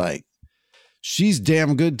was just like, she's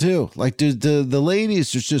damn good too. Like the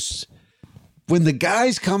ladies are just, when the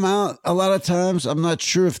guys come out, a lot of times, I'm not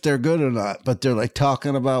sure if they're good or not, but they're like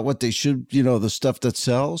talking about what they should, the stuff that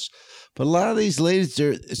sells. But a lot of these ladies,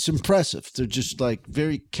 it's impressive. They're just like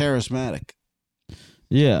very charismatic.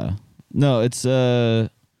 Yeah. No, it's,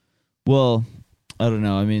 well, I don't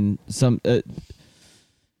know. I mean,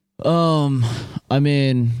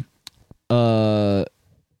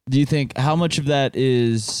 do you think how much of that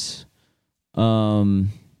is, I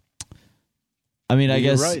mean, I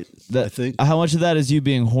guess right. that, I think how much of that is you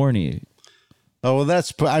being horny? Oh, well, I've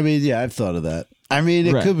thought of that. I mean,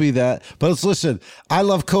 it could be that, but let's listen. I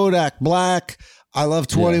love Kodak Black. I love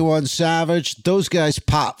 21 Savage. Those guys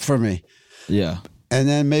pop for me. Yeah. And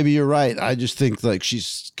then maybe you're right. I just think like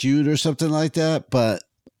she's cute or something like that. But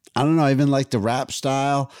I don't know. I even like the rap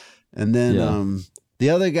style. And then the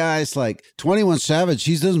other guys like 21 Savage,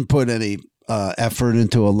 he doesn't put any effort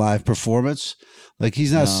into a live performance. Like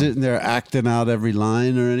he's not sitting there acting out every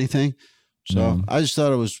line or anything. So I just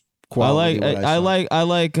thought it was quality. I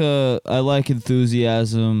like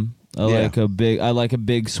enthusiasm. I like a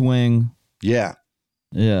big swing. Yeah.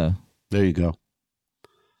 Yeah. There you go.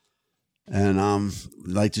 And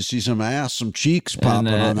like to see some ass, some cheeks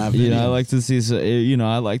popping on that video. I like to see,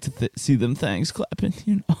 I like to see them things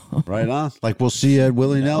clapping. Right on. Like we'll see at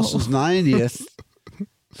Willie Nelson's 90th.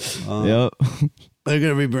 Yep. They're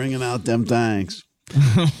gonna be bringing out them things.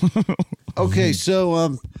 Okay,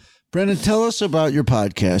 so Brendan, tell us about your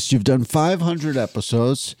podcast. You've done 500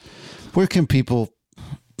 episodes. Where can people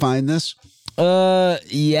find this?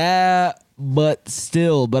 Yeah, but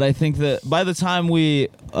I think that by the time when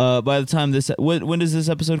does this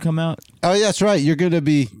episode come out? Oh, yeah, that's right. You're going to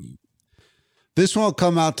be. This won't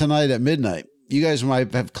come out tonight at midnight. You guys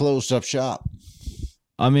might have closed up shop.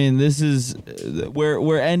 I mean, this is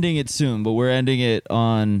we're ending it soon, but we're ending it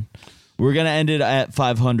on. We're gonna end it at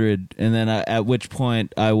 500, and then at which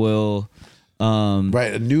point I will.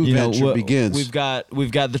 Right, a new venture begins. We've got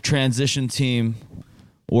the transition team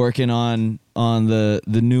working on the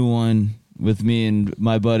new one with me and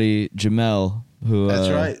my buddy Jamel, who that's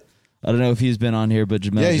right. I don't know if he's been on here, but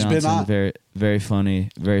Jamel he's Johnson, been on. very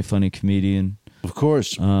funny comedian. Of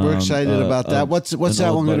course, we're excited about that. What's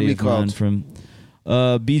that one going to be called? From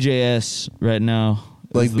BJS right now.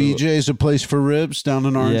 Like BJ is a place for ribs down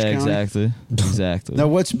in Orange County? Exactly. Now,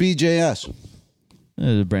 what's BJS?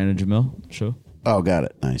 The Brandon Jamel show. Oh, got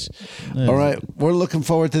it. Nice. All right. We're looking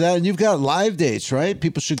forward to that. And you've got live dates, right?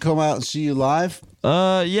 People should come out and see you live.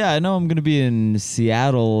 Yeah, I know I'm going to be in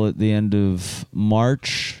Seattle at the end of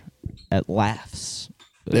March at Laughs.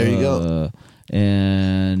 There you go.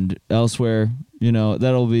 And elsewhere,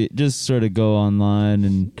 that'll be just sort of go online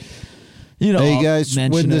and... hey guys,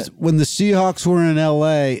 when the Seahawks were in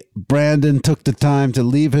LA, Brandon took the time to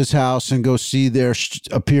leave his house and go see their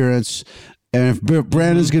appearance. And if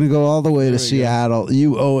Brandon's going to go all the way to Seattle,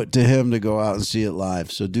 you owe it to him to go out and see it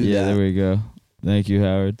live. So do that. Yeah, there we go. Thank you,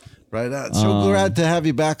 Howard. Right on. So glad to have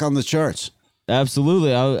you back on the charts.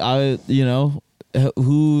 Absolutely. I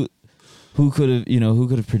who could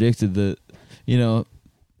have predicted the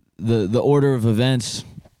order of events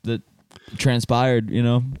that transpired,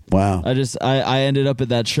 Wow. I ended up at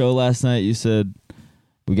that show last night. You said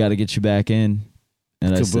we got to get you back in,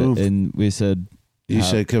 and Kaboom. we said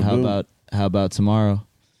said kaboom. How about tomorrow?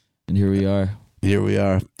 And here we are.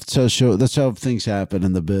 That's how things happen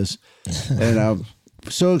in the biz. And I'm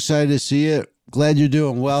so excited to see it. Glad you're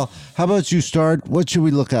doing well. How about you, Start? What should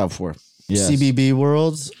we look out for? Yes. CBB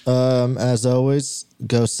Worlds, as always,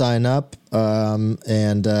 go sign up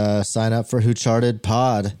and sign up for Who Charted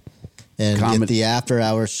Pod. And get the after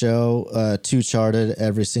hour show, 2 Charted,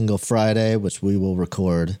 every single Friday, which we will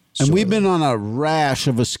record. And we've been on a rash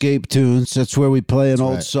of escape tunes. That's where we play an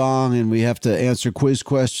old song and we have to answer quiz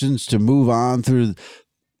questions to move on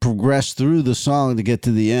progress through the song to get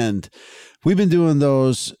to the end. We've been doing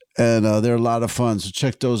those and they're a lot of fun. So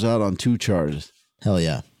check those out on 2 Charted. Hell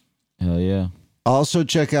yeah. Also,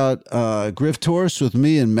 check out Griff Tours with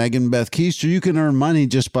me and Megan Beth Keister. You can earn money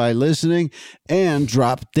just by listening and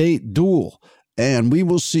Drop Date Duel. And we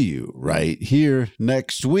will see you right here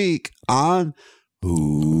next week on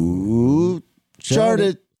Who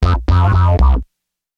Charted.